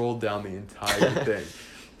 Rolled down the entire thing.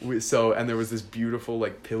 And there was this beautiful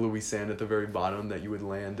like pillowy sand at the very bottom that you would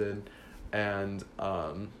land in, and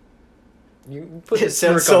You put It a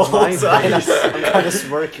sounds smirk so on my wholesome. face. I'm kind of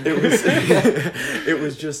smirking. it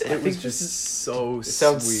was just so It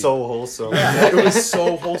sounds sweet. so wholesome. It was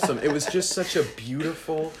so wholesome. It was just such a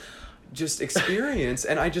beautiful just experience,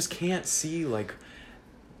 and I just can't see like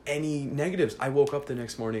any negatives. I woke up the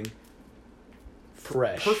next morning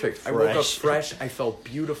Fresh. perfect. I woke up fresh. I felt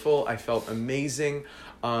beautiful. I felt amazing.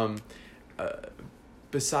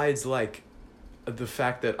 Besides like the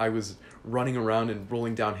fact that I was running around and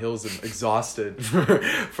rolling down hills and exhausted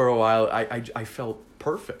for a while, I felt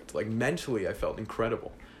perfect. Like mentally I felt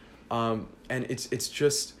incredible. And it's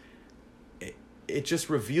just it just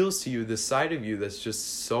reveals to you this side of you that's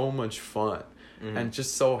just so much fun and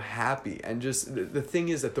just so happy. And just the thing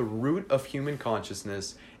is that the root of human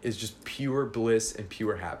consciousness is just pure bliss and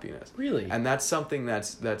pure happiness. Really? And that's something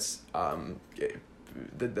that's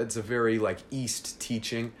a very like East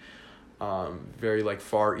teaching, very like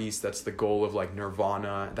Far East. That's the goal of like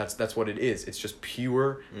nirvana. That's what it is. It's just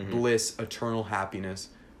pure bliss, eternal happiness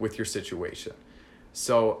with your situation.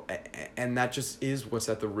 So, and that just is what's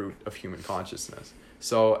at the root of human consciousness.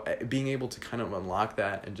 So being able to kind of unlock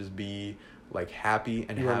that and just be like happy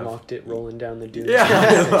and You have unlocked it rolling down the dunes. Yeah,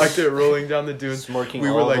 I unlocked it rolling down the dunes. Smirking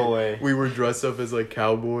we were all like the way. we were dressed up as like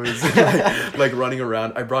cowboys, like running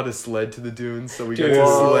around. I brought a sled to the dunes, so we got Dude. to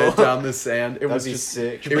Whoa. sled down the sand. It was That'd be just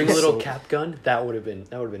sick. Did you bring a was little so- cap gun? That would have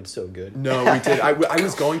been so good. No, we did. I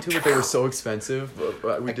was going to, but they were so expensive.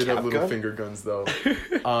 But we did have cap little gun? finger guns though.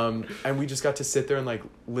 And we just got to sit there and like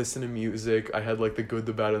listen to music. I had like the Good,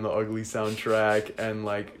 the Bad, and the Ugly soundtrack, and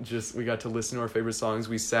like just we got to listen to our favorite songs.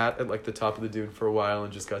 We sat at like the top of the dune for a while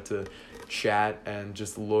and just got to chat and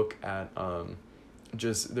just look at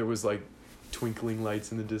there was like twinkling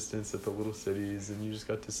lights in the distance at the little cities, and you just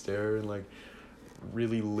got to stare and like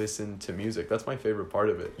really listen to music. That's my favorite part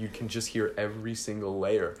of it. You can just hear every single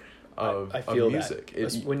layer of I feel music.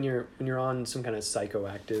 that. When you're on some kind of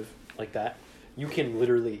psychoactive like that, you can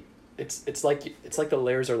literally It's like the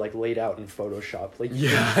layers are like laid out in Photoshop. Like You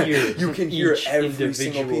can hear each every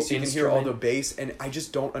single piece. You can hear all the instrument. bass, and I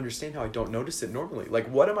just don't understand how I don't notice it normally. Like,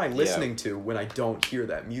 what am I listening to when I don't hear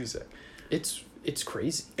that music? It's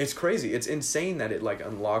crazy. It's crazy. It's insane that it like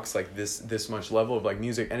unlocks like this much level of like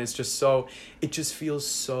music, and it's just so, it just feels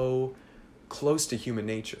so close to human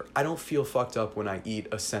nature. I don't feel fucked up when I eat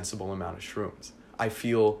a sensible amount of shrooms. I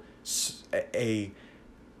feel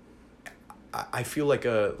I feel like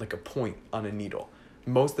a point on a needle.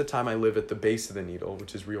 Most of the time I live at the base of the needle,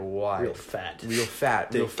 which is real wide. Real fat.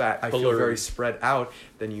 I feel very spread out.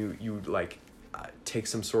 Then you like take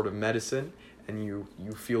some sort of medicine, and you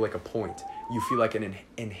feel like a point. You feel like an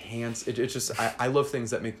enhanced... It's just... I love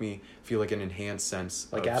things that make me feel like an enhanced sense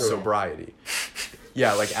like of Adderall. Sobriety.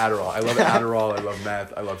 Yeah, like Adderall. I love Adderall. I love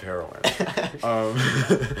meth. I love heroin.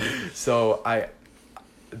 So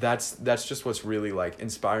that's just what's really like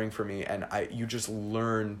inspiring for me, and you just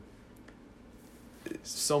learn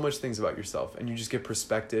so much things about yourself, and you just get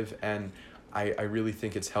perspective, and I really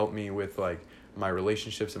think it's helped me with like my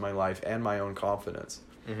relationships in my life and my own confidence.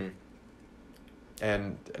 Mm-hmm.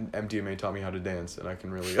 And MDMA taught me how to dance, and I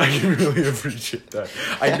can really appreciate that.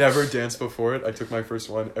 I never danced before it. I took my first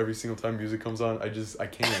one. Every single time music comes on, I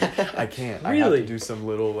can't. I have to do some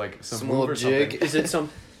little like some move or jig. something. Is it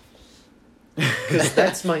some? Because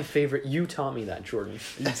that's my favorite. You taught me that, Jordan.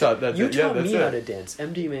 You taught that. You taught me how to dance.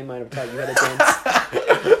 MDMA might have taught you how to dance,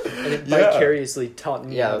 and it vicariously taught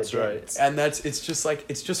me how to dance. And it's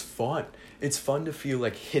just fun. It's fun to feel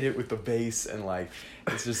like hit it with the bass, and like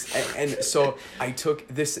it's just and so I took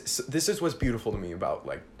this. This is what's beautiful to me about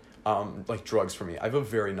like drugs for me. I have a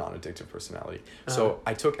very non-addictive personality. So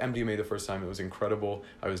I took MDMA the first time. It was incredible.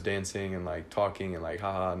 I was dancing and like talking and like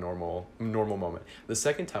haha, normal moment. The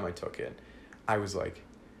second time I took it, I was like,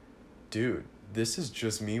 dude, this is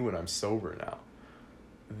just me when I'm sober now.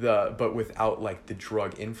 But without like the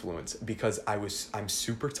drug influence, because I'm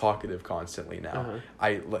super talkative constantly now.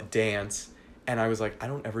 I dance, and I was like, I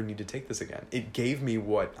don't ever need to take this again. It gave me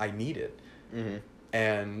what I needed. Mm-hmm.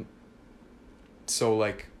 And so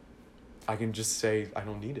like I can just say I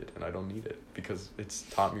don't need it, and I don't need it because it's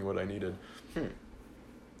taught me what I needed.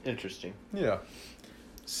 Interesting. Yeah.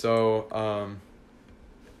 So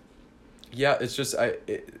yeah, it's just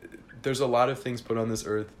there's a lot of things put on this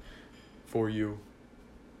earth for you.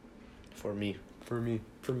 For me.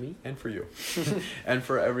 And for you. And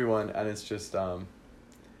for everyone, and it's just a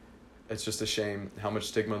shame how much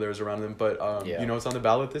stigma there is around them. But you know what's on the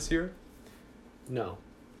ballot this year? No.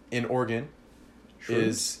 In Oregon Shrooms?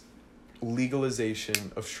 is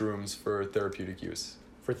legalization of shrooms for therapeutic use.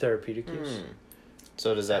 For therapeutic use.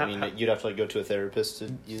 So does that mean that you'd have to like go to a therapist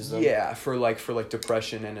to use them? Yeah, for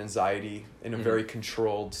depression and anxiety in a very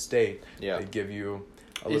controlled state. Yeah. They give you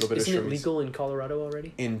a little bit of shrooms. Isn't it legal in Colorado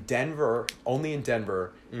already? In Denver, only in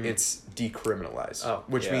Denver, it's decriminalized. Oh,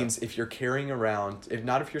 which means if you're carrying around,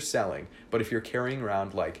 if you're selling, but if you're carrying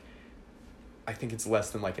around like, I think it's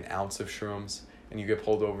less than like an ounce of shrooms, and you get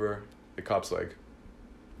pulled over, the cop's like,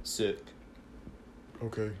 sick.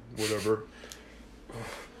 Okay, whatever.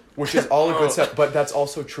 Which is all a good stuff, but that's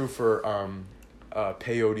also true for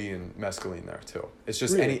peyote and mescaline there too. It's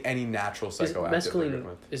just Really? any natural psychoactive. Mescaline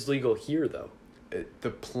is legal here though. The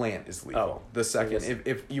plant is legal. Oh. The second,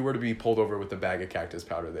 if you were to be pulled over with a bag of cactus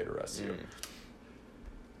powder, they'd arrest you.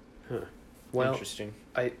 Huh. Well, interesting.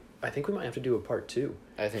 I think we might have to do a part 2.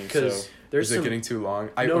 I think so. There's Is it getting too long?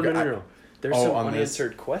 No. There's some on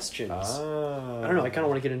unanswered questions. I don't know. I kind of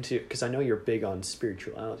want to get into it because I know you're big on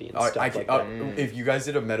spirituality and stuff like that. If you guys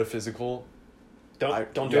did a metaphysical,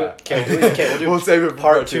 Don't do it. Okay, we'll save it for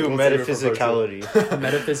part 2. Metaphysicality.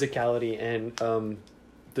 Metaphysicality and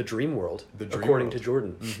the dream world, according to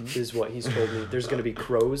Jordan, is what he's told me. There's going to be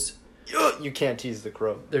crows. You can't tease the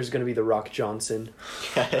crow. There's going to be the Rock Johnson.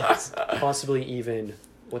 Yes. Possibly even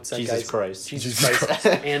what's that Jesus guy's Christ. Jesus Christ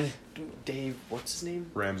and Dave. What's his name?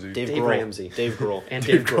 Ramsey. Dave Grohl. Ramsey. Dave Grohl. And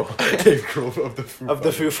Dave Grohl. Dave Grohl of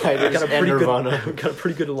the Foo Fighters got a and pretty Nirvana. good. Got a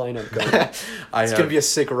pretty good lineup going. It's gonna be a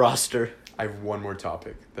sick roster. I have one more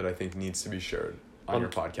topic that I think needs to be shared on your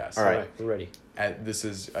podcast. All right, we're ready. This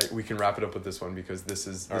is we can wrap it up with this one because this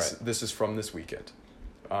is from this weekend.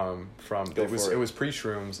 It was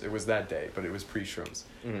pre-shrooms. It was that day, but it was pre-shrooms.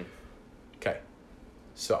 Okay,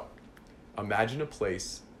 so imagine a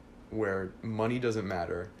place where money doesn't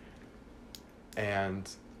matter, and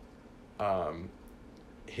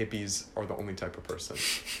hippies are the only type of person.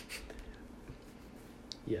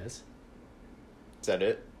 Yes. Is that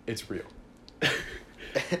it? It's real.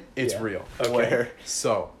 It's real. Okay. Where?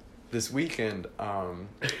 So, this weekend,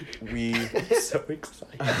 we So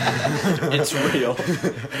excited. It's real.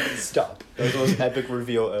 Stop. That was the most epic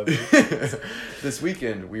reveal ever. this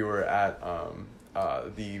weekend we were at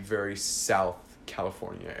the very South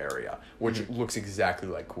California area, which looks exactly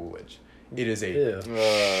like Coolidge. It is a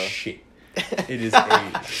shit. It is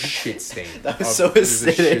a shit stain. That was so It is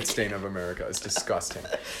a acidic. shit stain of America. It's disgusting.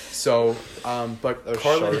 So, but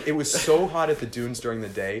Carlin, sharp. it was so hot at the dunes during the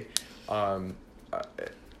day.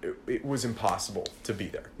 It was impossible to be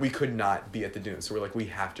there. We could not be at the dunes. So we're like, we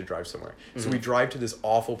have to drive somewhere. So we drive to this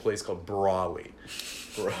awful place called Brawley.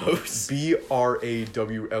 Gross. Brawley.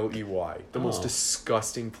 The most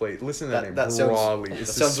disgusting place. Listen to that name. That sounds- Brawley. that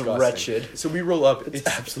It's sounds disgusting. wretched. So we roll up. It's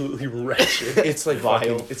absolutely wretched. It's like Vile.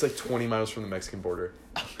 fucking, it's like 20 miles from the Mexican border.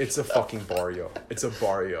 It's a fucking barrio. It's a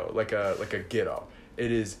barrio, like a ghetto.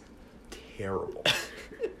 It is terrible.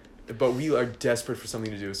 But we are desperate for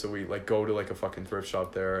something to do, so we like go to like a fucking thrift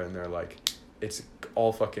shop there, and they're like, it's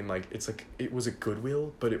all fucking like, it's like, it was a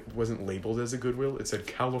Goodwill, but it wasn't labeled as a Goodwill. It said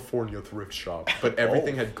California Thrift Shop, but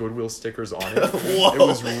everything had Goodwill stickers on it. Whoa. It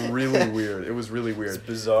was really weird. It was really weird. It's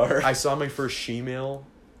bizarre. I saw my first she-male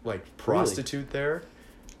like prostitute there.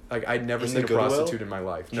 Like I'd never In seen the a Goodwill? prostitute in my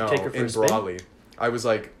life. Did you No, take her for in a spin? Brawley. I was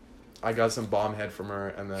like, I got some bomb head from her,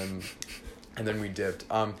 and then we dipped.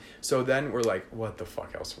 So then we're like, what the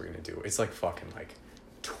fuck else are we gonna do? It's like fucking like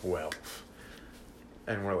 12.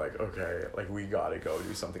 And we're like, okay, like we gotta go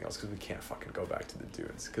do something else because we can't fucking go back to the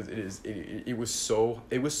dunes because it was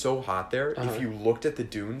so hot there. Uh-huh. If you looked at the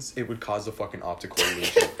dunes, it would cause a fucking optical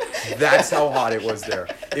illusion. That's how hot it was there.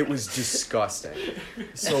 It was disgusting.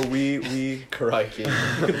 So we Crikey.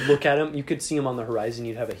 You could look at him. You could see him on the horizon.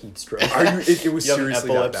 You'd have a heat stroke. it was You have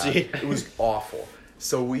seriously that bad. epilepsy? It was awful.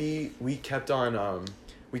 So we kept on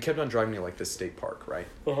driving to like the state park, right?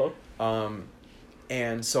 Uh-huh.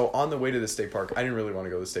 And so on the way to the state park, I didn't really want to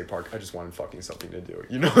go to the state park. I just wanted fucking something to do.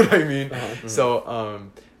 You know what I mean? Uh-huh. So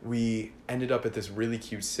we ended up at this really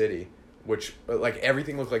cute city, which like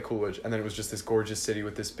everything looked like Coolidge, and then it was just this gorgeous city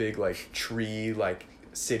with this big like tree like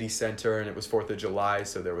city center, and it was 4th of July,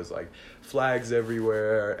 so there was like flags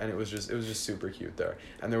everywhere, and it was just super cute there.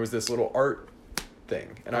 And there was this little art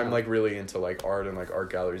thing, and I'm like really into like art and like art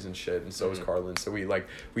galleries and shit, and so is Carlin. So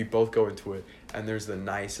we both go into it, and there's the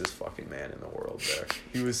nicest fucking man in the world there.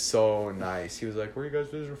 He was so nice. He was like, where are you guys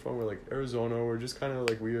visiting from? We're like, Arizona. We're just kind of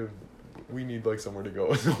like, we need like somewhere to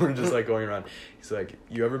go. So we're just like going around. He's like,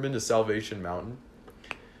 you ever been to Salvation Mountain?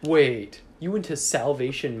 Wait, you went to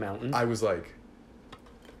Salvation Mountain? I was like,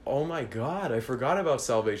 oh my god, I forgot about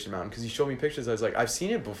Salvation Mountain, because he showed me pictures. I was like, I've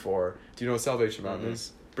seen it before. Do you know what Salvation Mountain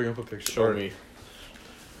is? Bring up a picture. Show me.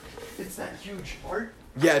 It's that huge art.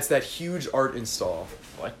 Yeah, it's that huge art install.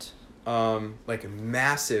 What? Like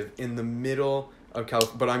massive in the middle of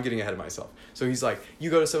California, but I'm getting ahead of myself. So he's like, you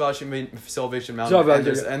go to Salvation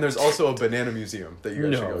Mountain, and there's also a banana museum that you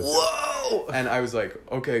guys should go to. Whoa! And I was like,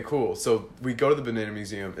 okay, cool. So we go to the banana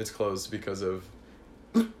museum. It's closed because of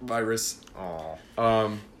virus. Aw.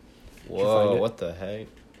 find Whoa, it? what the heck?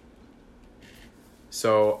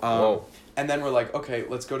 So, Whoa. and then we're like, okay,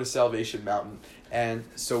 let's go to Salvation Mountain. And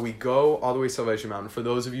so we go all the way to Salvation Mountain. For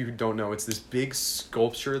those of you who don't know, it's this big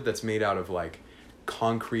sculpture that's made out of like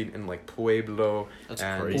concrete and like Pueblo. That's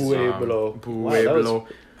and, crazy. Pueblo. Pueblo. Wow, that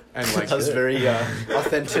was- and like That was very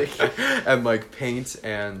authentic. and like paint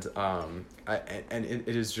and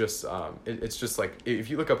it is just it's just like, if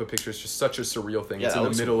you look up a picture, it's just such a surreal thing. Yeah, It's that in the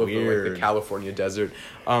looks middle of the weird. California desert.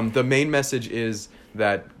 The main message is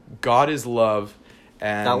that God is love,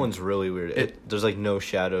 and That one's really weird. There's like no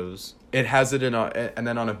shadows. it has it in and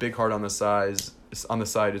then on a big heart on the side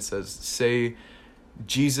it says, say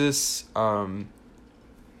Jesus, I'm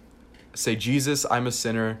a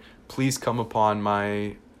sinner, please come upon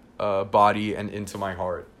my body and into my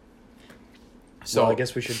heart. So Well, I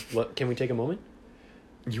guess we should. Can we take a moment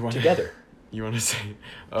you want together? You want to say,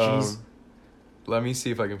 Jeez. let me see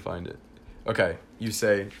if I can find it. Okay, you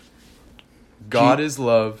say, God is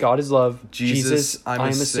love. God is love. Jesus, I'm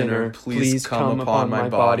a sinner. Please come upon my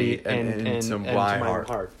body and into my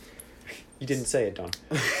heart. You didn't say it, Don.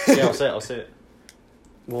 Yeah, I'll say it.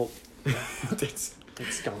 Well,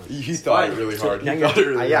 It's gone. You thought it really hard. Now You you're- thought it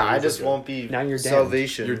really Yeah, hard. I It was just okay. won't be. Now you're damned.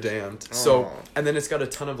 Salvation. You're damned. Oh. So, and then it's got a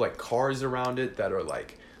ton of like cars around it that are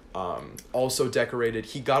like also decorated.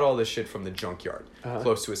 He got all this shit from the junkyard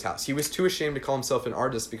close to his house. He was too ashamed to call himself an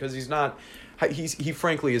artist because he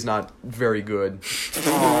frankly is not very good.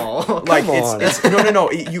 Aw. Like Come on. it's no.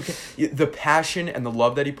 The passion and the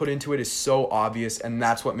love that he put into it is so obvious, and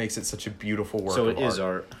that's what makes it such a beautiful work. So of it is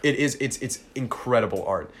art. It is. It's incredible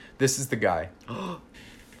art. This is the guy.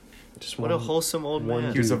 Just What a wholesome old one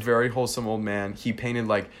man. He was a dude. very wholesome old man. He painted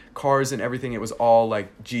like cars and everything. It was all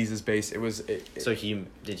like Jesus based. So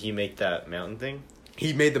did he make that mountain thing?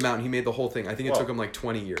 He made the mountain. He made the whole thing. I think it Whoa. took him like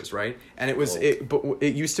 20 years, right? And it was Whoa. but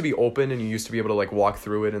it used to be open, and you used to be able to like walk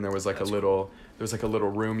through it, and there was like That's there was like a little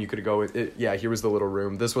room you could go with. Yeah, here was the little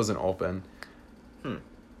room. This wasn't open.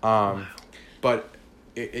 But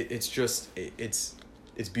it's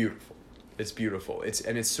beautiful. It's beautiful. It's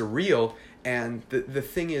surreal. And the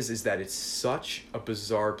thing is that it's such a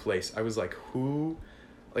bizarre place. I was like,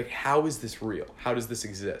 how is this real? How does this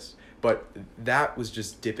exist? But that was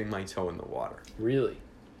just dipping my toe in the water. Really?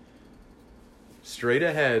 Straight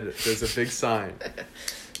ahead, there's a big sign. It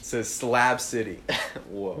says Slab City.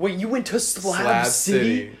 Whoa. Wait, you went to Slab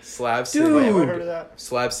City? Slab Dude. City. Wait, have I heard of that?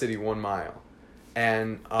 Slab City, 1 mile.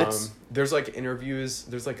 And there's like interviews.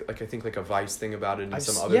 There's like I think like a Vice thing about it and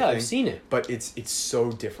some other thing. I've seen it. But it's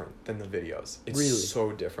so different than the videos. It's Really?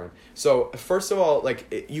 so different. So first of all,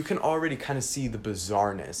 like you can already kind of see the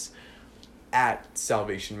bizarreness at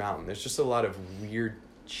Salvation Mountain. There's just a lot of weird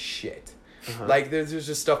shit. Uh-huh. Like there's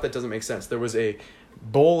just stuff that doesn't make sense. There was a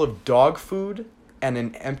bowl of dog food and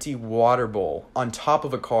an empty water bowl on top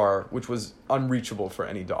of a car, which was unreachable for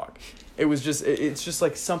any dog. It was just, it's just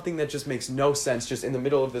like something that just makes no sense, just in the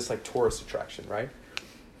middle of this like tourist attraction, right?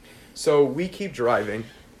 So we keep driving,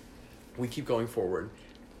 we keep going forward,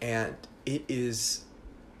 and it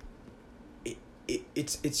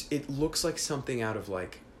looks like something out of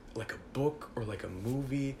like a book or like a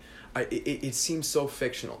movie. It seems so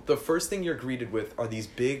fictional. The first thing you're greeted with are these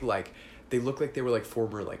big like, they look like they were like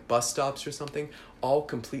former like bus stops or something, all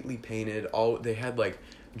completely painted. They had like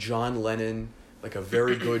John Lennon, like a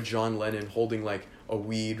very good John Lennon holding like a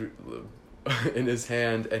weed in his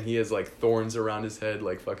hand, and he has like thorns around his head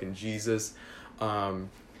like fucking Jesus.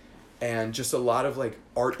 And just a lot of like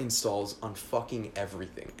art installs on fucking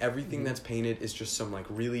everything. Everything that's painted is just some like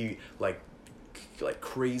really like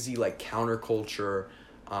crazy like counterculture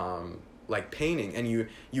like painting, and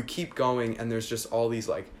you keep going, and there's just all these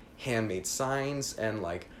like handmade signs and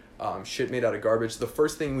like shit made out of garbage. The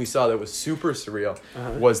first thing we saw that was super surreal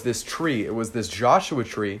was this tree. It was this Joshua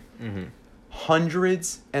tree. Mm-hmm.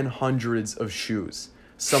 Hundreds and hundreds of shoes.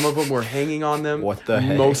 Some of them were hanging on them. What the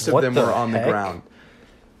heck? Most of What them the were on heck? the ground.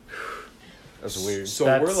 That's weird. So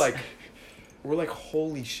That's- we're like,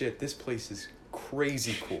 holy shit, this place is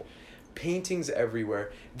crazy cool. Paintings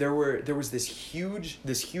everywhere. There was this huge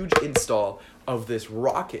install of this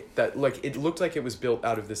rocket that like it looked like it was built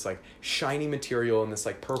out of this like shiny material and this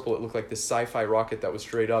like purple. It looked like this sci-fi rocket that was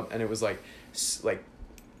straight up, and it was like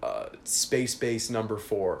Space Base number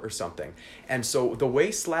 4 or something. And so the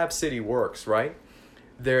way Slab City works, right?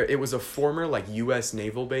 It was a former like U.S.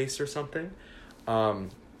 naval base or something,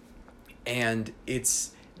 and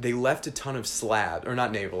they left a ton of slab, or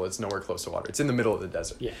not naval, it's nowhere close to water. It's in the middle of the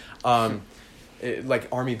desert. Yeah. Like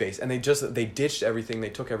army base. And they ditched everything, they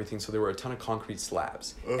took everything, so there were a ton of concrete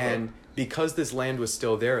slabs. Uh-huh. And because this land was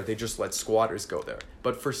still there, they just let squatters go there.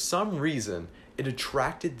 But for some reason, it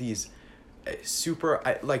attracted these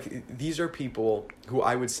these are people who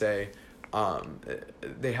I would say,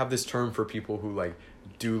 they have this term for people who like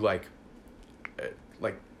do like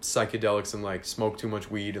psychedelics and like smoke too much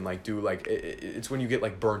weed and like do like it's when you get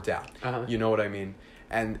like burnt out. Uh-huh. You know what I mean?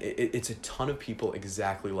 And it's a ton of people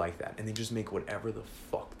exactly like that, and they just make whatever the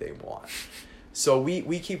fuck they want. So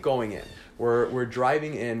we keep going in. We're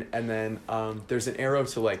driving in, and then there's an arrow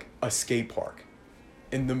to like a skate park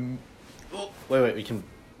in the Wait, we can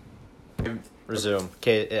resume.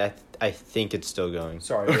 Okay, I think it's still going.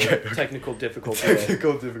 Sorry, Okay. technical difficulties.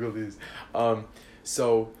 technical difficulties.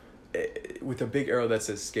 So with a big arrow that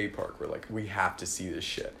says skate park, we're like, we have to see this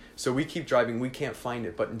shit. So we keep driving, we can't find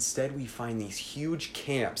it, but instead we find these huge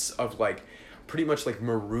camps of like pretty much like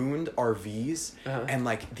marooned RVs, and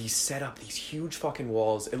like these set up these huge fucking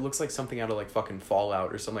walls. It looks like something out of like fucking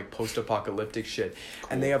Fallout or some like post-apocalyptic shit. Cool.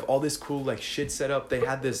 And they have all this cool like shit set up. They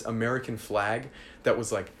had this American flag that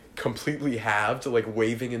was like completely halved, like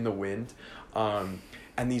waving in the wind.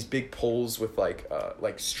 And these big poles with like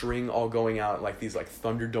string all going out, like these like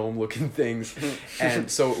Thunderdome looking things.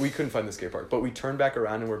 And so we couldn't find the skate park, but we turned back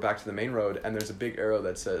around and we're back to the main road, and there's a big arrow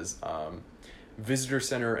that says visitor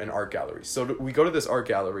center and art gallery. So we go to this art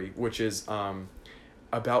gallery, which is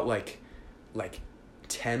about like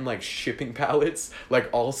 10 like shipping pallets, like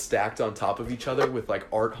all stacked on top of each other with like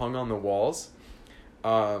art hung on the walls.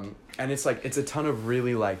 And it's a ton of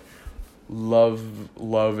really like love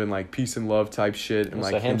and like peace and love type shit, and It's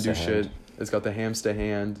like a hamster Hindu shit. hand. It's got the hamster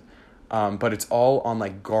hand, but it's all on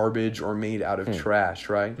like garbage or made out of trash,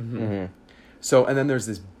 right? Mm-hmm. So, and then there's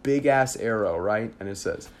this big ass arrow, right? And it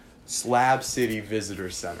says Slab City Visitor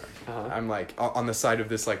Center. Uh-huh. I'm like on the side of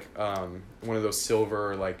this like one of those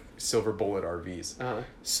silver bullet RVs. Uh-huh.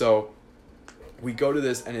 So we go to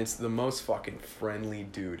this and it's the most fucking friendly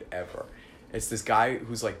dude ever. It's this guy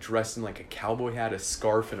who's like dressed in like a cowboy hat, a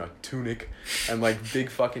scarf, and a tunic, and like big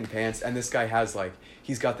fucking pants. And this guy has like,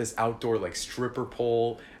 he's got this outdoor like stripper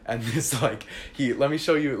pole and this like let me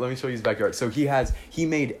show you his backyard. So he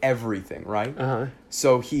made everything, right? Uh-huh.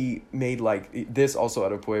 So he made like this also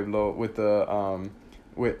out of Pueblo with the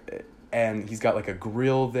and he's got like a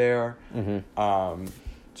grill there. Mm-hmm.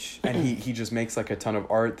 And he just makes like a ton of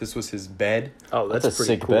art. This was his bed. Oh, that's a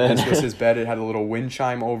pretty sick cool. bed. This was his bed. It had a little wind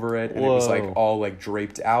chime over it, and it was like Whoa. all like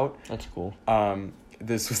draped out. That's cool.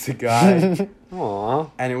 This was the guy, Aw.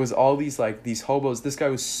 and it was all these hobos. This guy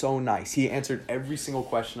was so nice. He answered every single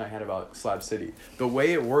question I had about Slab City. The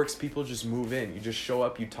way it works, people just move in. You just show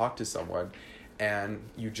up, you talk to someone, and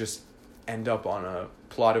you just end up on a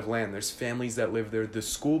plot of land. There's families that live there. The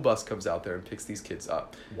school bus comes out there and picks these kids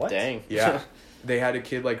up. What? Dang. Yeah. They had a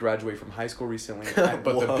kid like graduate from high school recently, but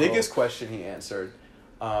the Whoa. biggest question he answered,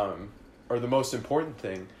 or the most important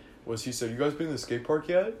thing, was he said, "You guys been to the skate park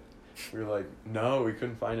yet?" We were like, "No, we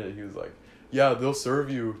couldn't find it." He was like, "Yeah, they'll serve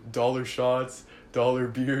you dollar shots, dollar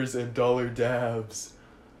beers, and dollar dabs."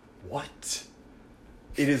 What?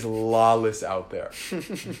 It is lawless out there.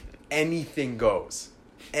 Anything goes.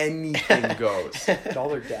 Anything goes.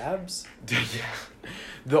 Dollar dabs? Yeah.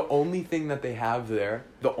 The only thing that they have there,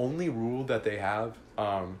 the only rule that they have,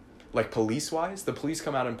 like police-wise, the police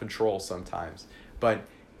come out and patrol sometimes. But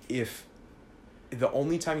if the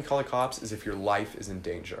only time you call the cops is if your life is in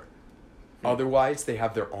danger. Otherwise, they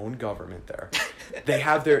have their own government there. They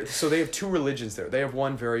have two religions there. They have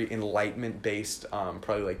one very enlightenment-based,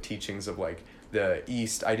 probably like teachings of like the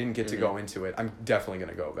East. I didn't get to go into it. I'm definitely going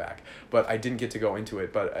to go back. But I didn't get to go into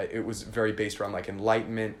it. But it was very based around like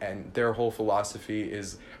enlightenment. And their whole philosophy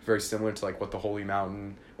is very similar to like what the Holy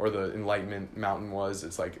Mountain or the Enlightenment Mountain was.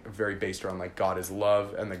 It's like very based around like God is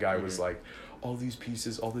love. And the guy was like, all these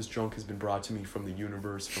pieces, all this junk has been brought to me from the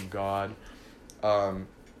universe, from God.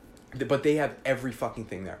 But they have every fucking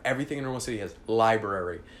thing there. Everything in Normal City has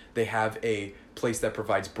library. They have a place that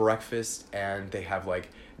provides breakfast, and they have like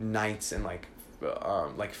nights and like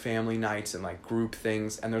family nights and like group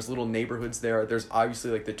things. And there's little neighborhoods there. There's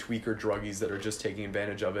obviously like the tweaker druggies that are just taking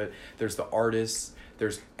advantage of it. There's the artists.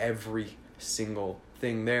 There's every single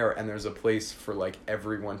thing there, and there's a place for like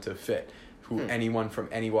everyone to fit. Anyone from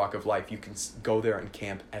any walk of life, you can go there and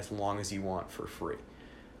camp as long as you want for free.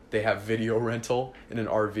 They have video rental in an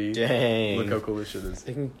RV. Dang. Look how cool this shit is.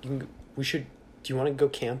 Do you want to go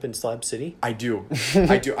camp in Slab City? I do.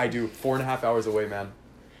 4.5 hours away, man.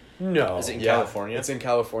 No. Is it in California? It's in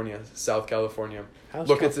California, South California. How's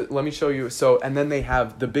Look, let me show you. So, and then they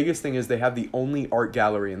have, the biggest thing is they have the only art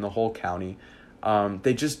gallery in the whole county.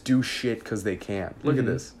 They just do shit because they can. Look at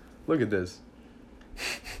this. Look at this.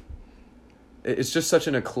 It's just such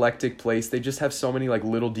an eclectic place. They just have so many like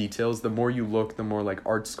little details. The more you look, the more like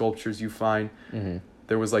art sculptures you find.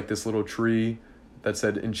 There was like this little tree that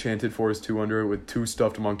said Enchanted Forest 2 under it with 2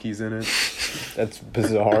 stuffed monkeys in it. That's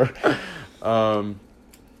bizarre.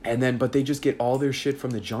 But they just get all their shit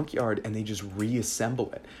from the junkyard and they just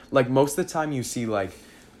reassemble it. Like most of the time you see like,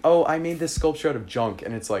 oh, I made this sculpture out of junk,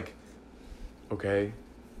 and it's like, okay,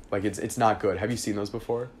 like it's not good. Have you seen those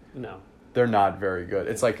before? No. They're not very good.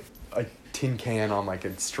 It's like a tin can on like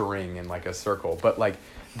a string and like a circle, but like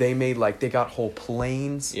they made like, they got whole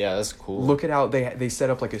planes. Yeah, that's cool. Look at how they set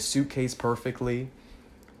up like a suitcase perfectly.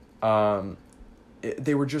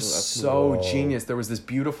 They were just so genius. There was this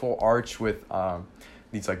beautiful arch with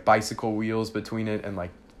these like bicycle wheels between it and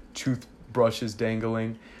like toothbrushes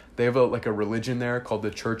dangling. They have a religion there called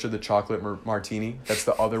the Church of the Chocolate Martini. That's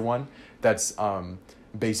the other one. That's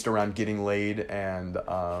based around getting laid and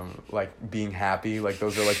like being happy. Like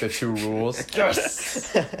those are like the 2 rules.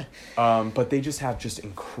 Yes. But they just have just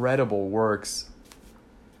incredible works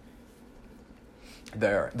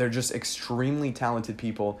there. They're just extremely talented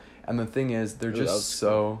people, and the thing is they're just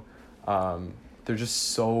so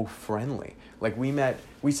friendly. Like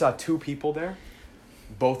we saw 2 people there,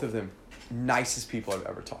 both of them nicest people I've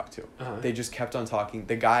ever talked to. They just kept on talking.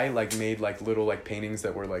 The guy like made like little like paintings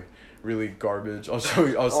that were like really garbage. I'll send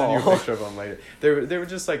you a picture of them later. They were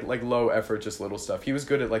just like low effort, just little stuff. He was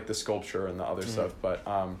good at like the sculpture and the other stuff, but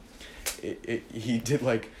he did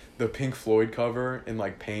like the Pink Floyd cover in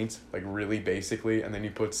like paint, like really basically, and then he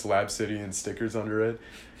put Slab City and stickers under it,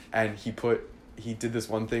 and he did this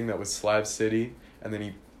one thing that was Slab City, and then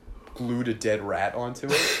he glued a dead rat onto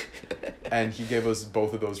it. And he gave us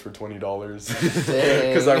both of those for $20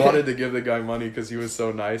 because I wanted to give the guy money because he was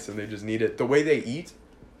so nice, and they just need it. The way they eat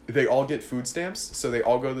they all get food stamps, so they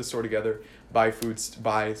all go to the store together, buy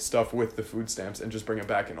stuff with the food stamps, and just bring it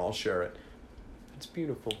back and all share it. It's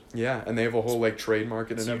beautiful. Yeah, and they have a whole like trade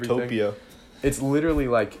market and everything. Utopia. It's literally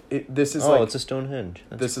like this is it's a Stonehenge.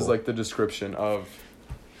 This is like the description of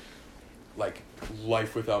like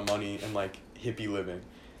life without money and like hippie living.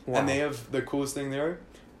 Wow. And they have the coolest thing there.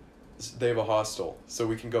 They have a hostel, so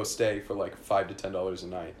we can go stay for like $5 to $10 a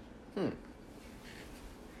night.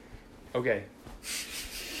 Okay.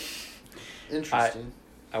 Interesting.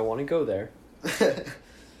 I want to go there, and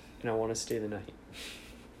I want to stay the night.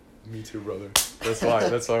 Me too, brother. That's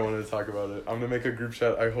why I wanted to talk about it. I'm gonna make a group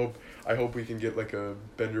chat. I hope we can get like a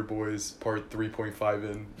Bender Boys part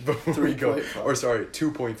 3.5 in before we go. Or sorry,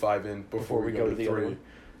 2.5 in before we go to the 3. other one.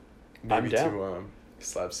 Maybe I'm down. to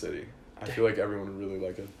Slab City. I feel like everyone would really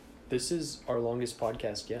like it. This is our longest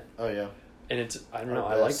podcast yet. Oh yeah. And it's, I don't know,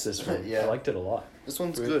 Our I liked best. this one. Yeah. I liked it a lot. This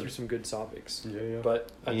one's We went good. through some good topics. Yeah.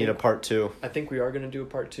 But I need a part 2. I think we are going to do a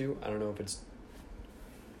part 2. I don't know if it's...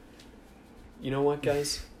 You know what,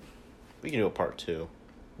 guys? We can do a part 2.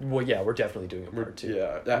 Well, yeah, we're definitely doing a part 2.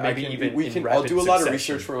 Yeah. Maybe even we in can. I'll rapid do a lot of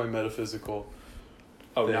succession. research for my metaphysical.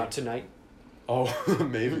 Oh, thing. not tonight? Oh,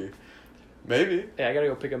 maybe. Maybe. Hey, I got to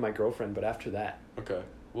go pick up my girlfriend, but after that... Okay,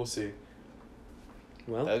 we'll see.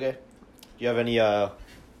 Well... Okay. Do you have any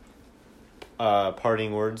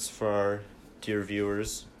parting words for our dear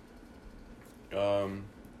viewers?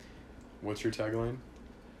 What's your tagline?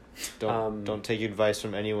 Don't take advice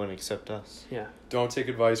from anyone except us. Yeah. Don't take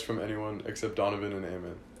advice from anyone except Donovan and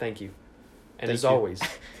Amen. Thank you. And Thank as you. always,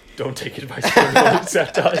 don't take advice from anyone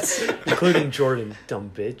except us, including Jordan,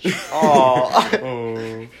 dumb bitch.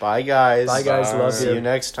 Oh. Bye guys. Bye, guys. Love See you. you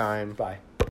next time. Bye.